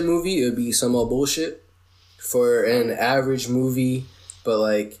piece of shit movie, it would be some old bullshit. For an average movie, but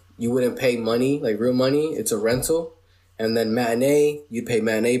like you wouldn't pay money, like real money, it's a rental. And then matinee, you pay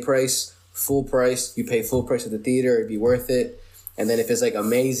matinee price. Full price, you pay full price at the theater, it'd be worth it. And then if it's like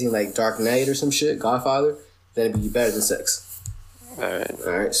amazing, like Dark Knight or some shit, Godfather, then it'd be better than Sex. All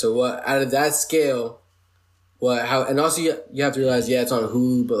right. So what out of that scale? And also you have to realize, it's on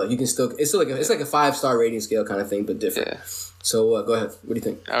Hulu, but like you can still, it's like a 5-star rating scale kind of thing, but different. Yeah. So go ahead. What do you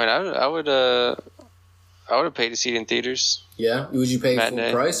think? I mean, I would have paid to see it in theaters. Yeah, would you pay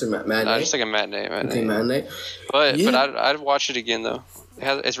full price or matinee? No, just like a matinee. Okay, matinee. But I'd watch it again though.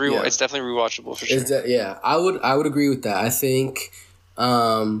 It's definitely rewatchable for sure. I would agree with that. I think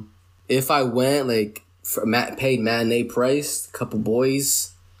if I went like paid matinee price, a couple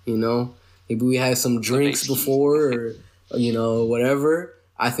boys, maybe we had some drinks before or whatever.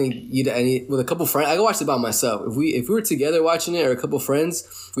 I think with a couple friends, I could watch it by myself. If we were together watching it or a couple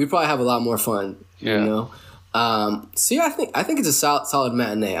friends, we'd probably have a lot more fun. Yeah. So yeah, I think it's a solid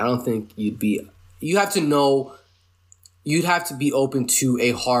matinee. I don't think you'd have to be open to a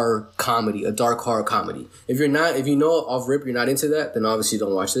horror comedy, a dark horror comedy. If you know off rip you're not into that, then obviously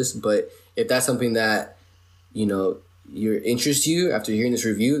don't watch this. But if that's something that you're interests you after hearing this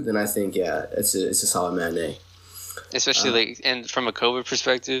review, then I think it's a solid matinee. Especially and from a COVID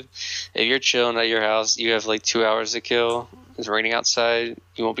perspective, if you're chilling at your house, you have like 2 hours to kill. It's raining outside.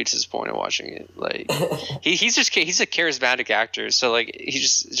 You won't be disappointed watching it. Like he's a charismatic actor, so like he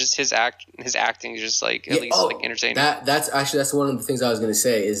just his acting is just like at least like entertaining. That's one of the things I was gonna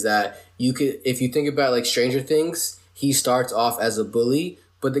say is that if you think about like Stranger Things, he starts off as a bully,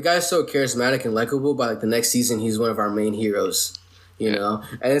 but the guy's so charismatic and likable. By like the next season, he's one of our main heroes. And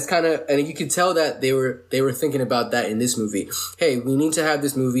it's kind of, and you can tell that they were thinking about that in this movie. Hey, we need to have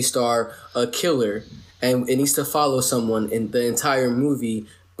this movie star a killer, and it needs to follow someone in the entire movie,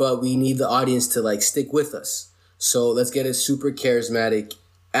 but we need the audience to like stick with us. So let's get a super charismatic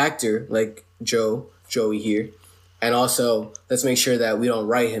actor like Joey here. And also, let's make sure that we don't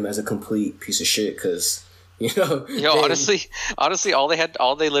write him as a complete piece of shit because, honestly,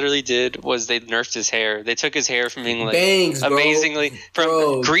 all they literally did was they nerfed his hair. They took his hair from being like bangs, amazingly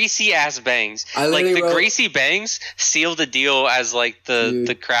from greasy ass bangs. Like the greasy bangs sealed the deal as like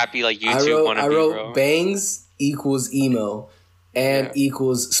the crappy like YouTube wannabe. I wrote bangs equals emo. And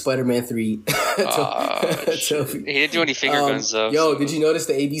equals Spider-Man 3. He didn't do any finger guns though. Yo, did you notice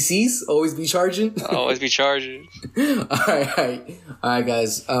the ABCs always be charging? Always be charging. All right,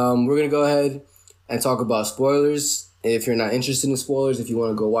 guys. We're gonna go ahead and talk about spoilers. If you're not interested in spoilers, if you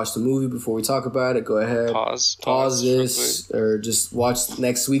want to go watch the movie before we talk about it, go ahead. Pause this, or just watch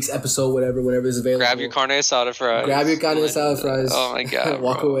next week's episode, whenever is available. Grab your carne asada fries. Oh my god!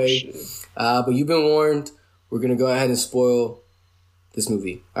 Walk away. But you've been warned. We're gonna go ahead and spoil this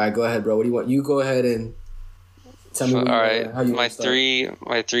movie. All right, go ahead, bro. What do you want? You go ahead and tell me. How you my three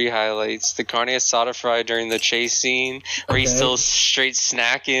highlights: the carne asada fry during the chase scene, where he's still straight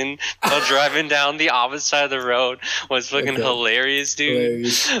snacking while driving down the opposite side of the road, was fucking hilarious, dude.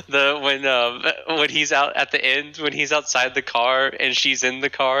 When he's out at the end, when he's outside the car and she's in the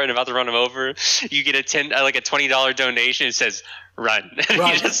car and about to run him over, you get a $20 donation. It says, run.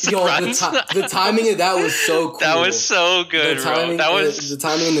 The timing of that was so cool. That was so good, bro. The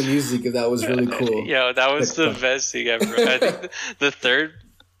timing and the music of that was really cool. Yo, that was the best thing ever. I think the third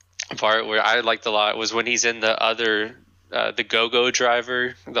part where I liked a lot was when he's in the other the go-go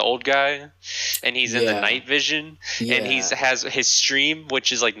driver, the old guy, and he's in the night vision, and has his stream,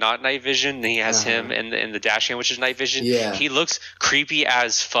 which is like not night vision, and he has him in the dash cam, which is night vision. He looks creepy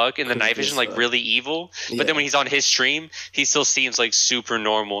as fuck in the night vision, like really evil, but then when he's on his stream, he still seems like super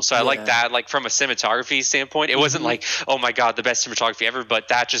normal. So I like that, like from a cinematography standpoint. It wasn't like, oh my god, the best cinematography ever, but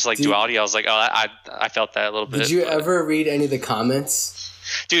that just like duality, I was like, oh, I felt that a little bit. Did you ever read any of the comments?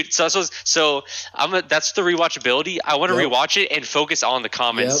 Dude, that's the rewatchability. I want to rewatch it and focus on the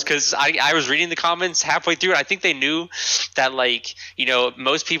comments because I was reading the comments halfway through, and I think they knew that, like,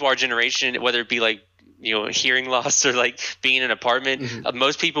 most people our generation, whether it be like, hearing loss or like being in an apartment,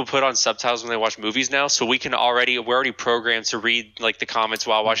 most people put on subtitles when they watch movies now, so we're already programmed to read like the comments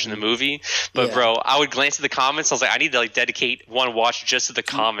while watching the movie. But bro, I would glance at the comments. I was like, I need to like dedicate one watch just to the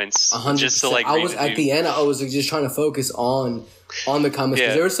comments, 100%. Just to like. I was at the end. I was like, just trying to focus on the comments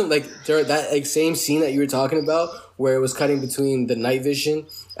because there was some that like same scene that you were talking about where it was cutting between the night vision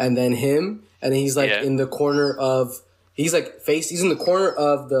and then him, and then he's like in the corner of he's in the corner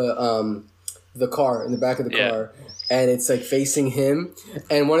of the car, in the back of the car, and it's like facing him,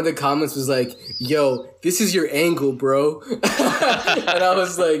 and one of the comments was like, yo, this is your angle, bro. And I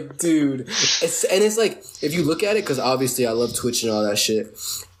was like, dude, it's like, if you look at it, because obviously I love Twitch and all that shit,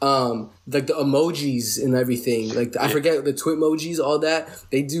 like the emojis and everything, like I forget the Twitmojis, all that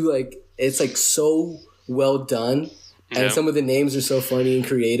they do, like it's like so well done, and some of the names are so funny and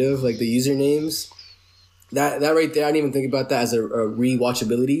creative, like the usernames. That right there, I didn't even think about that as a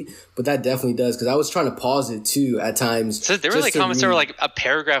rewatchability, but that definitely does, because I was trying to pause it too at times. So there were like comments that were like a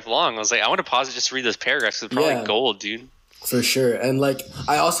paragraph long. I was like, I want to pause it just to read those paragraphs. It's probably gold, dude. For sure. And like,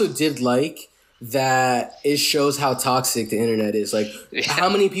 I also did like that it shows how toxic the internet is. Like, how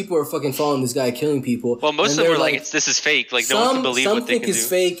many people are fucking following this guy killing people? Well, most of them were like, this is fake. Like, no one can believe what they can do. Some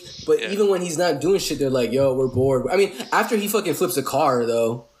think it's fake, but even when he's not doing shit, they're like, yo, we're bored. I mean, after he fucking flips a car,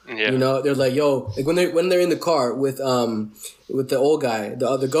 though. Yeah. They're like, yo, like when they're in the car with the old guy,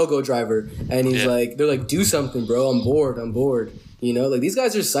 the go-go driver, and he's like, they're like, do something, bro. I'm bored. Like these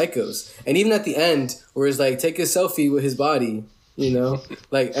guys are psychos. And even at the end, where it's like, take a selfie with his body,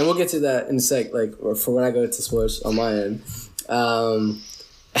 like, and we'll get to that in a sec, like, or for when I go to spoilers on my end.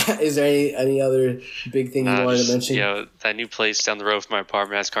 Is there any other big thing you wanted to mention? That new place down the road from my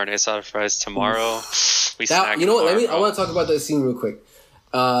apartment has carne asada fries tomorrow. I want to talk about that scene real quick.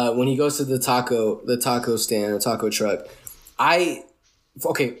 When he goes to the taco stand or taco truck,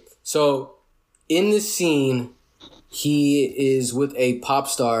 so in this scene, he is with a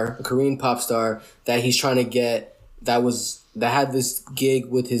Korean pop star that he's trying to get, that had this gig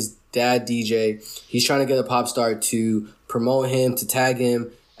with his dad DJ. He's trying to get a pop star to promote him, to tag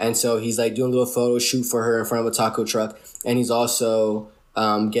him, and so he's like doing a little photo shoot for her in front of a taco truck, and he's also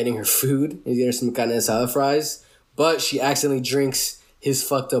getting her food. He's getting her some carne asada fries, but she accidentally drinks his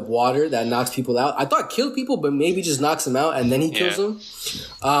fucked up water that knocks people out. I thought killed people, but maybe just knocks them out and then he kills them.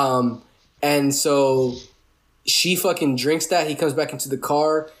 And so she fucking drinks that. He comes back into the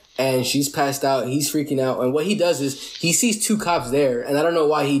car and she's passed out. He's freaking out. And what he does is he sees two cops there. And I don't know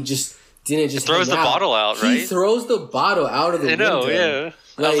why he just didn't just throws the bottle out, right? He throws the bottle out of the window. Yeah.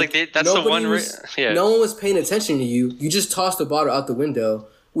 Like, I was like, that's the one. No one was paying attention to you. You just tossed the bottle out the window,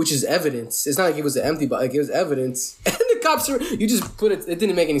 which is evidence. It's not like it was an empty bottle. Like, it was evidence. And the cops you just put it. It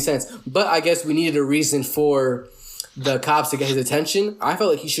didn't make any sense. But I guess we needed a reason for the cops to get his attention. I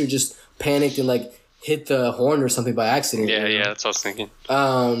felt like he should have just panicked and like hit the horn or something by accident. Yeah, that's what I was thinking.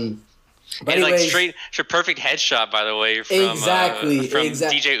 But and anyways, like straight perfect headshot, by the way, from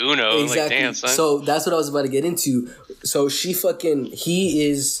DJ Uno. Exactly. Like, damn, son. So that's what I was about to get into. So he's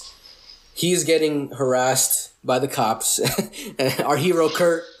getting harassed by the cops. Our hero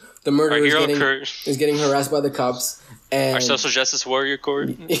Kurt, the murderer, is getting harassed by the cops. And our social justice warrior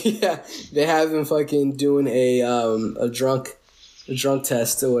Kurt. Yeah, they have him fucking doing a drunk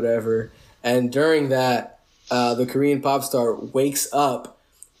test or whatever. And during that, the Korean pop star wakes up,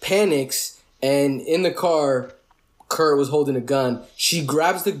 panics, and in the car, Kurt was holding a gun. She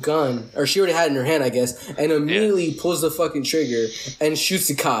grabs the gun, or she already had it in her hand, I guess, and immediately pulls the fucking trigger and shoots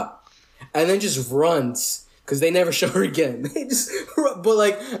the cop. And then just runs, because they never show her again. They just run. But,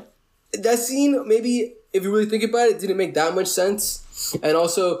 like, that scene, maybe, if you really think about it, didn't make that much sense. And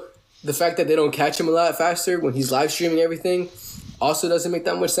also, the fact that they don't catch him a lot faster when he's live streaming everything also doesn't make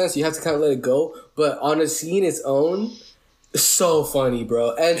that much sense. You have to kind of let it go. But on a scene its own, so funny,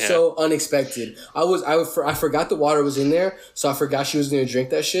 bro, and so unexpected. I forgot the water was in there, so I forgot she was gonna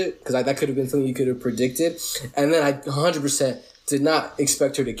drink that shit, because that could have been something you could have predicted. And then I 100% did not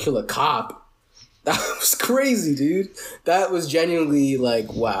expect her to kill a cop. That was crazy, dude. That was genuinely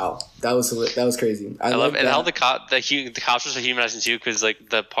like, wow. That was crazy. I love it. And how the cops were so humanizing too, because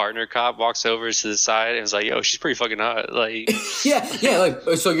like the partner cop walks over to the side and is like, "Yo, she's pretty fucking hot." Like, yeah.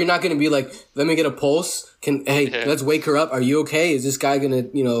 Like, so you're not gonna be like, "Let me get a pulse. Let's wake her up. Are you okay? Is this guy gonna,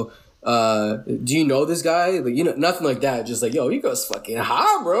 do you know this guy? Like, nothing like that. Just like, yo, you guys fucking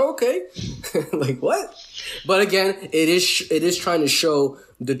hot, bro. Okay." Like, what? But again, it is trying to show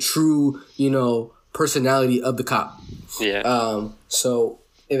the true, personality of the cop. Yeah. So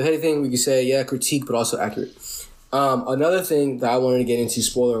if anything, we could say, critique, but also accurate. Another thing that I wanted to get into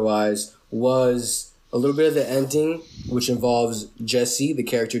spoiler-wise was a little bit of the ending, which involves Jessie, the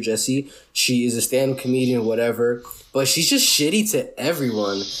character Jessie. She is a stand-up comedian or whatever, but she's just shitty to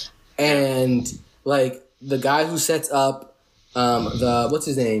everyone. And, like, the guy who sets up what's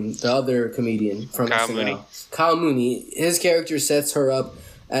his name? The other comedian from Kyle SNL. Mooney. Kyle Mooney. His character sets her up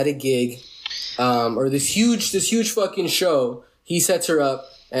at a gig, or this huge fucking show. He sets her up,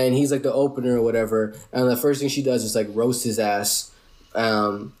 and he's like the opener or whatever. And the first thing she does is like roast his ass.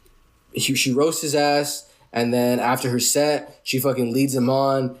 She roasts his ass, and then after her set, she fucking leads him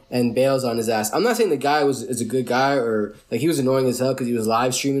on and bails on his ass. I'm not saying the guy is a good guy, or like he was annoying as hell because he was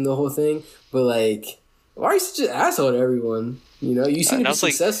live streaming the whole thing, but like, why are you such an asshole to everyone? You seem to be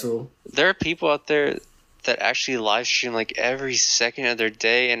successful. Like, there are people out there that actually live stream like every second of their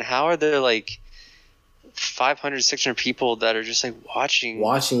day, and how are there like 500, 600 people that are just like watching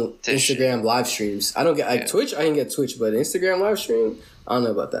Instagram shit. Live streams? I don't get Twitch. I can get Twitch, but Instagram live stream, I don't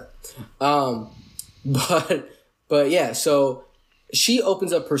know about that. But yeah. So she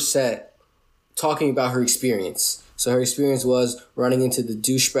opens up her set talking about her experience. So her experience was running into the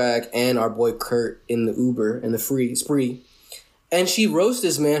douchebag and our boy Kurt in the Uber and the spree. And she roasts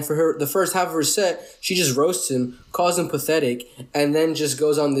this man for the first half of her set. She just roasts him, calls him pathetic, and then just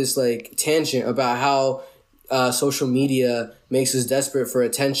goes on this like tangent about how social media makes us desperate for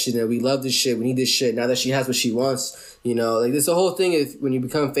attention and we love this shit. We need this shit now that she has what she wants. Like there's a whole thing when you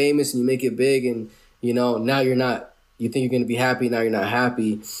become famous and you make it big and, now you're not, you think you're going to be happy. Now you're not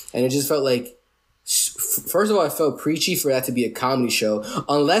happy. And it just felt like, first of all, I felt preachy for that to be a comedy show,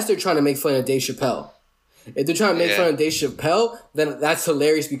 unless they're trying to make fun of Dave Chappelle. If they're trying to make fun of Dave Chappelle, then that's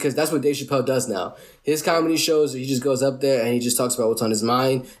hilarious because that's what Dave Chappelle does now. His comedy shows, he just goes up there and he just talks about what's on his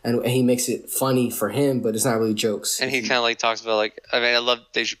mind and he makes it funny for him, but it's not really jokes. And he kind of like talks about like, I mean, I love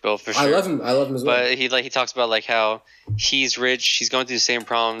Dave Chappelle for sure. I love him as well. But he talks about like how he's rich, he's going through the same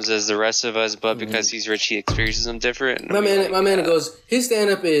problems as the rest of us, but because he's rich, he experiences them different. My man goes, his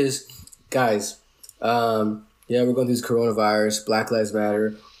stand-up is, guys, we're going through this coronavirus, Black Lives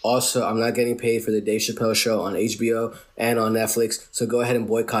Matter. Also, I'm not getting paid for the Dave Chappelle show on HBO and on Netflix, so go ahead and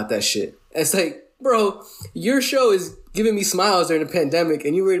boycott that shit. It's like, bro, your show is giving me smiles during the pandemic,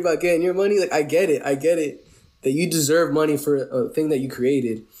 and you're worried about getting your money? Like, I get it. That you deserve money for a thing that you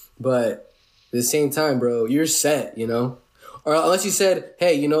created, but at the same time, bro, you're set, Or unless you said,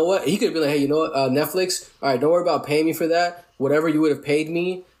 hey, you know what? He could have been like, hey, you know what, Netflix, all right, don't worry about paying me for that. Whatever you would have paid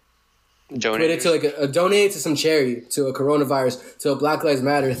me, donate it to like donate it to some charity, to a coronavirus, to a Black Lives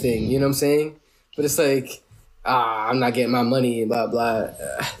Matter thing. You know what I'm saying? But it's like, I'm not getting my money and blah blah.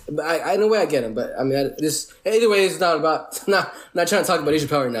 But I in a way I get him, but I mean either way it's not about not trying to talk about Dave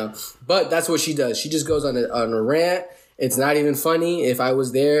Chappelle right now. But that's what she does. She just goes on a rant. It's not even funny. If I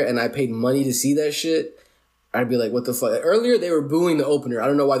was there and I paid money to see that shit, I'd be like, what the fuck? Earlier they were booing the opener. I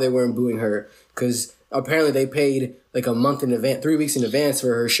don't know why they weren't booing her, because apparently they paid like a month in advance, 3 weeks in advance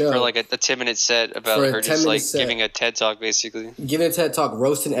for her show. For like a 10-minute set about her just like giving a TED Talk, basically. Giving a TED Talk,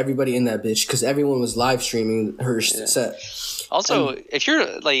 roasting everybody in that bitch, because everyone was live streaming her set. Also, if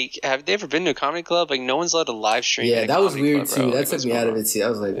you're like, have they ever been to a comedy club? Like, no one's allowed to live stream. Yeah, that was weird too. That took me out of it too. I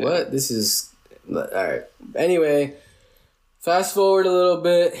was like, what? This is... All right. Anyway, fast forward a little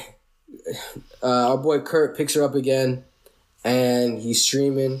bit. Our boy Kurt picks her up again, and he's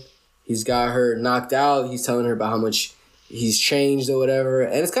streaming. He's got her knocked out. He's telling her about how much he's changed or whatever.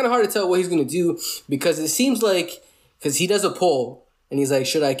 And it's kind of hard to tell what he's going to do, because it seems like, because he does a poll and he's like,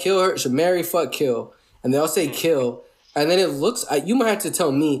 should I kill her? Should marry, fuck, kill? And they all say kill. And then it looks, you might have to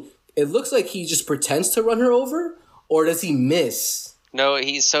tell me, it looks like he just pretends to run her over, or does he miss? No,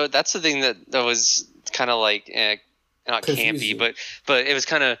 so that's the thing that was kind of like, not campy, but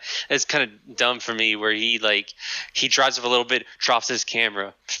it's kind of dumb for me, where he drives up a little bit, drops his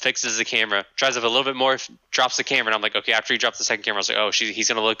camera, fixes the camera, drives up a little bit more, drops the camera, and I'm like, okay, after he dropped the second camera, I was like, oh, he's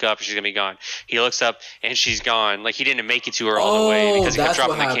gonna look up, she's gonna be gone. He looks up and she's gone. Like, he didn't make it to her all the way because he kept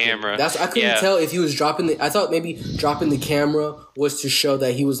dropping the camera. I couldn't tell if he was dropping I thought maybe dropping the camera was to show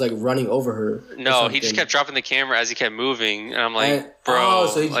that he was like running over her. No, he just kept dropping the camera as he kept moving, and I'm like, bro.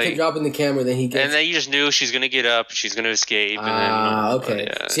 So he kept dropping the camera, then he gets... And then you just knew she's gonna get up, she's gonna escape. Okay.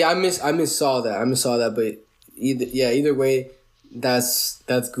 Yeah. See, I miss saw that, but either way, that's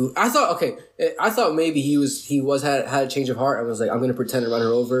good. I thought maybe he had a change of heart and was like, I'm gonna pretend to run her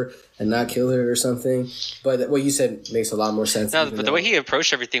over and not kill her or something. But what you said makes a lot more sense. No, but the way he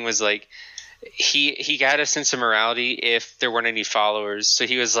approached everything was like, he got a sense of morality if there weren't any followers. So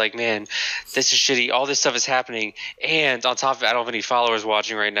he was like, man, this is shitty. All this stuff is happening, and on top of it, I don't have any followers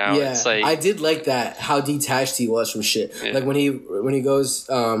watching right now. Yeah, it's like, I did like that, how detached he was from shit. Yeah. Like when he goes,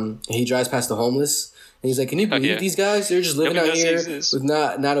 he drives past the homeless, and he's like, can you believe these guys? They're just living out here with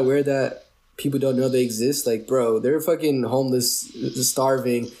not aware that people don't know they exist. Like, bro, they're fucking homeless,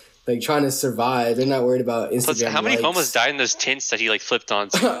 starving, like trying to survive. They're not worried about Instagram. Plus, how many homeless died in those tents that he like flipped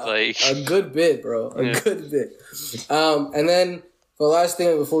onto? Like a good bit, bro. A good bit. And then the last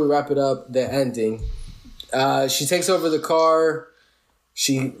thing before we wrap it up, the ending. She takes over the car.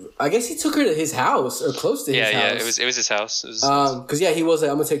 I guess he took her to his house or close to his house. Yeah, it was his house. Because he was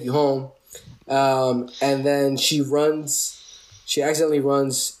like, I'm gonna take you home. And then she accidentally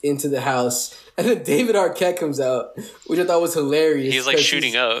runs into the house. And then David Arquette comes out, which I thought was hilarious. He's like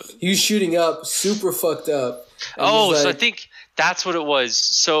shooting up. He was shooting up, super fucked up. So I think that's what it was.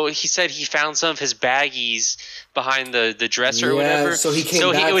 So he said he found some of his baggies behind the dresser or whatever. So he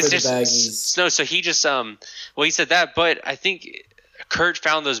came back for the baggies. No, so he just he said that, but I think Kurt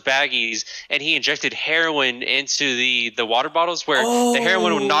found those baggies and he injected heroin into the water bottles, where the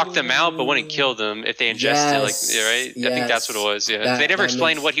heroin would knock them out but wouldn't kill them if they ingested it. Right? Yes. I think that's what it was. Yeah, they never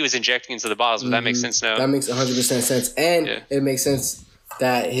explained what he was injecting into the bottles, but that makes sense now. That makes 100% sense, and it makes sense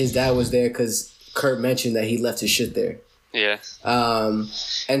that his dad was there because Kurt mentioned that he left his shit there. Yeah.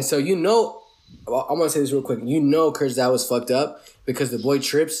 And so I'm gonna say this real quick. Kurt's dad was fucked up because the boy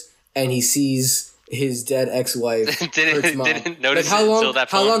trips and he sees his dead ex-wife, Kurt's mom. Didn't notice like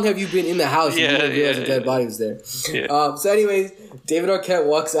how long have you been in the house and you didn't realize the dead body was there? Yeah. So anyways, David Arquette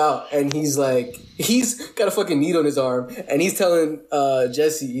walks out and he's got a fucking needle in his arm and he's telling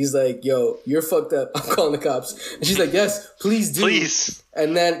Jesse, he's like, yo, you're fucked up. I'm calling the cops. And she's like, yes, please do. Please.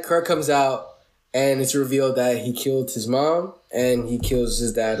 And then Kurt comes out and it's revealed that he killed his mom and he kills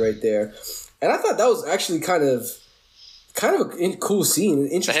his dad right there. And I thought that was actually kind of a cool scene, an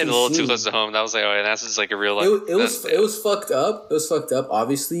interesting scene. I hit a little too close to home. That was like, that's just like a real life. It was fucked up. It was fucked up,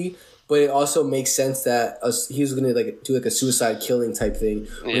 obviously, but it also makes sense that he was gonna do a suicide killing type thing.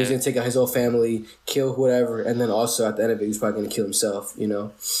 Where he's gonna take out his whole family, kill whatever, and then also at the end of it, he's probably gonna kill himself.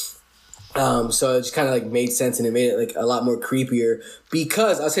 So it just kind of made sense, and it made it like a lot more creepier.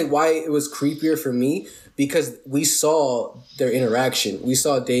 Because I'll say why it was creepier for me, because we saw their interaction. We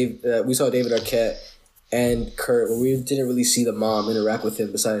saw David Arquette and Kurt, when we didn't really see the mom interact with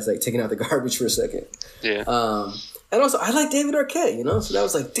him besides taking out the garbage for a second. Yeah. And also, I like David Arquette, so that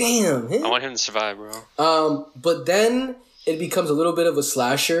was like, damn. I want him to survive, bro. But then it becomes a little bit of a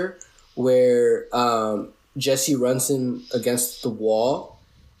slasher where Jesse runs him against the wall,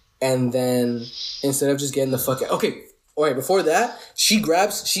 and then instead of just getting the fuck out. Okay. All right, before that, he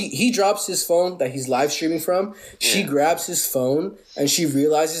drops his phone that he's live streaming from. She grabs his phone and she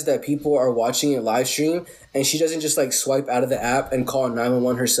realizes that people are watching it live stream, and she doesn't just like swipe out of the app and call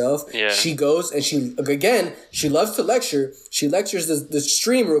 911 herself. Yeah. She goes and she loves to lecture. She lectures the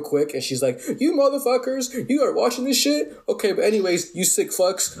stream real quick, and she's like, "You motherfuckers, you are watching this shit? Okay, but anyways, you sick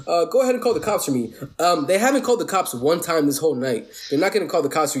fucks, go ahead and call the cops for me." They haven't called the cops one time this whole night. They're not going to call the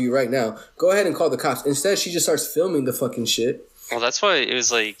cops for you right now. Go ahead and call the cops. Instead, she just starts filming the fucking shit. Well, that's why it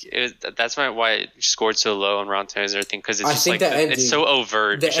was like. That's why it scored so low on Rotten Tomatoes and everything, because it's just like it's so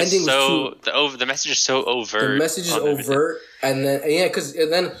overt. The ending was so the message is so overt. The message is overt, and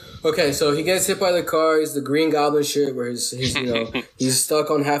then okay, so he gets hit by the car. He's the Green Goblin shit, where he's he's stuck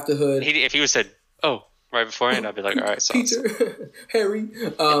on half the hood. If he was said, "Oh," right beforehand, I'd be like, "All right, so Peter, Harry,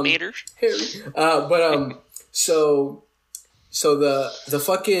 Peter, Harry." So the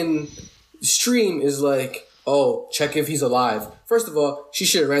fucking stream is like, oh, check if he's alive. First of all, she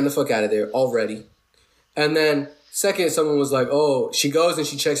should have ran the fuck out of there already. And then, second, someone was like, oh, she goes and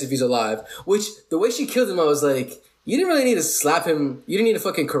she checks if he's alive. Which, the way she killed him, I was like, you didn't really need to slap him. You didn't need to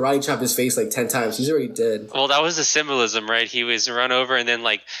fucking karate chop his face like 10 times. He's already dead. Well, that was the symbolism, right? He was run over, and then,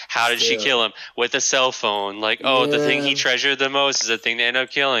 like, how did she kill him? With a cell phone. Like, the thing he treasured the most is the thing that ended up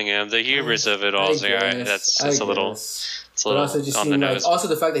killing him. The hubris of it all. All right, that's a little... But also, just seemed like, also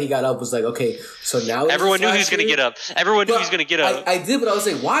the fact that he got up was like, okay, so now everyone knew he was going to get up. Everyone knew he was going to get up. I did, but I was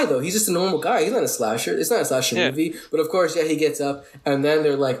like, why though? He's just a normal guy. He's not a slasher. It's not a slasher movie. But of course, he gets up, and then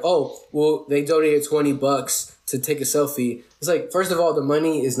they're like, oh, well, they donated $20 to take a selfie. It's like, first of all, the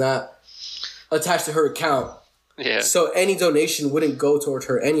money is not attached to her account. Yeah. So any donation wouldn't go toward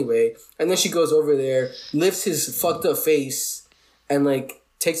her anyway. And then she goes over there, lifts his fucked up face, and like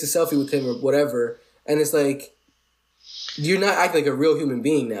takes a selfie with him or whatever. And it's like, you're not acting like a real human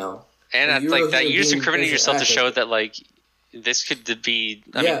being now. And like that, you just incriminated yourself to show that like this could be.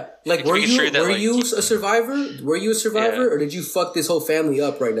 I mean, like were you a survivor? Were you a survivor, or did you fuck this whole family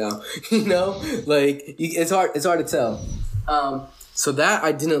up right now? You know, like it's hard to tell. So that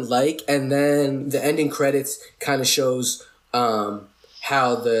I didn't like, and then the ending credits kind of shows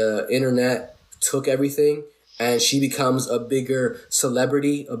how the internet took everything, and she becomes a bigger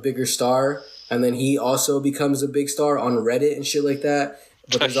celebrity, a bigger star. And then he also becomes a big star on Reddit and shit like that.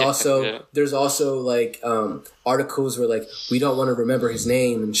 But there's also like articles where like we don't want to remember his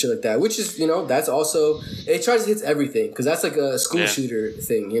name and shit like that, which is, that's also, it tries to hit everything, because that's like a school shooter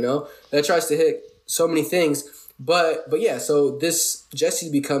thing, that tries to hit so many things. But yeah, so this Jesse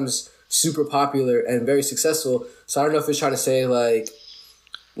becomes super popular and very successful. So I don't know if it's trying to say like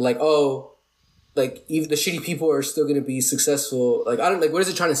oh, like even the shitty people are still gonna be successful. Like I don't like, what is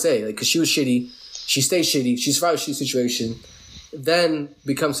it trying to say? Like, because she was shitty, she stayed shitty, she survived a shitty situation, then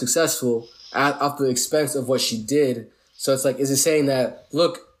becomes successful at the expense of what she did. So it's like, is it saying that,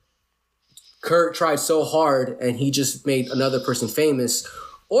 look, Kurt tried so hard and he just made another person famous?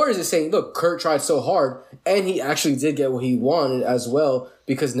 Or is it saying, look, Kurt tried so hard and he actually did get what he wanted as well,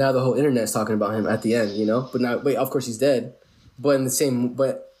 because now the whole internet's talking about him at the end, But now, wait, of course he's dead. But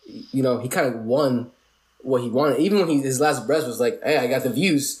he kind of won what he wanted. Even when his last breath was like, hey, I got the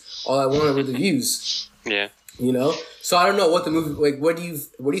views. All I wanted were the views. Yeah. So I don't know what the movie, like, what do you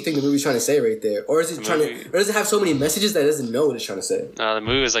think the movie's trying to say right there? Or is it or does it have so many messages that it doesn't know what it's trying to say? No, the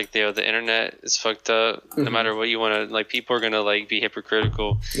movie is like, the internet is fucked up. No matter what you want to, like, people are going to, like, be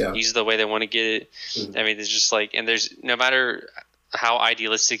hypocritical. Yeah. Use the way they want to get it. I mean, it's just like, and there's, no matter how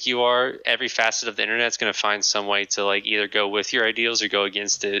idealistic you are, every facet of the internet's going to find some way to like either go with your ideals or go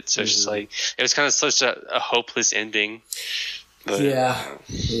against it. So it's just like, it was kind of such a hopeless ending. But,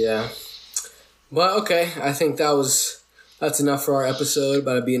 yeah. But okay, I think that's enough for our episode.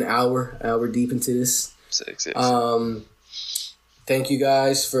 About to be an hour deep into this. 6. Thank you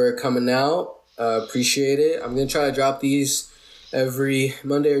guys for coming out. Appreciate it. I'm gonna try to drop these every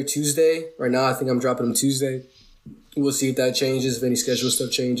Monday or Tuesday. Right now, I think I'm dropping them Tuesday. We'll see if that changes, if any schedule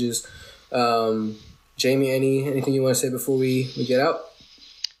stuff changes. Jamie, anything you want to say before we get out?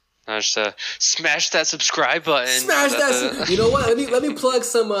 Just smash that subscribe button. Smash that. You know what? Let me plug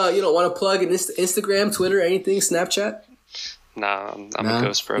some. Want to plug an Instagram, Twitter, anything, Snapchat? Nah, I'm a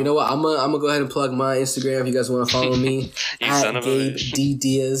ghost, bro. You know what? I'm gonna go ahead and plug my Instagram if you guys want to follow me. At Gabe D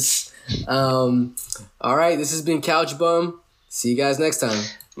Diaz. All right, this has been Couch Bum. See you guys next time.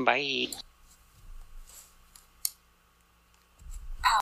 Bye.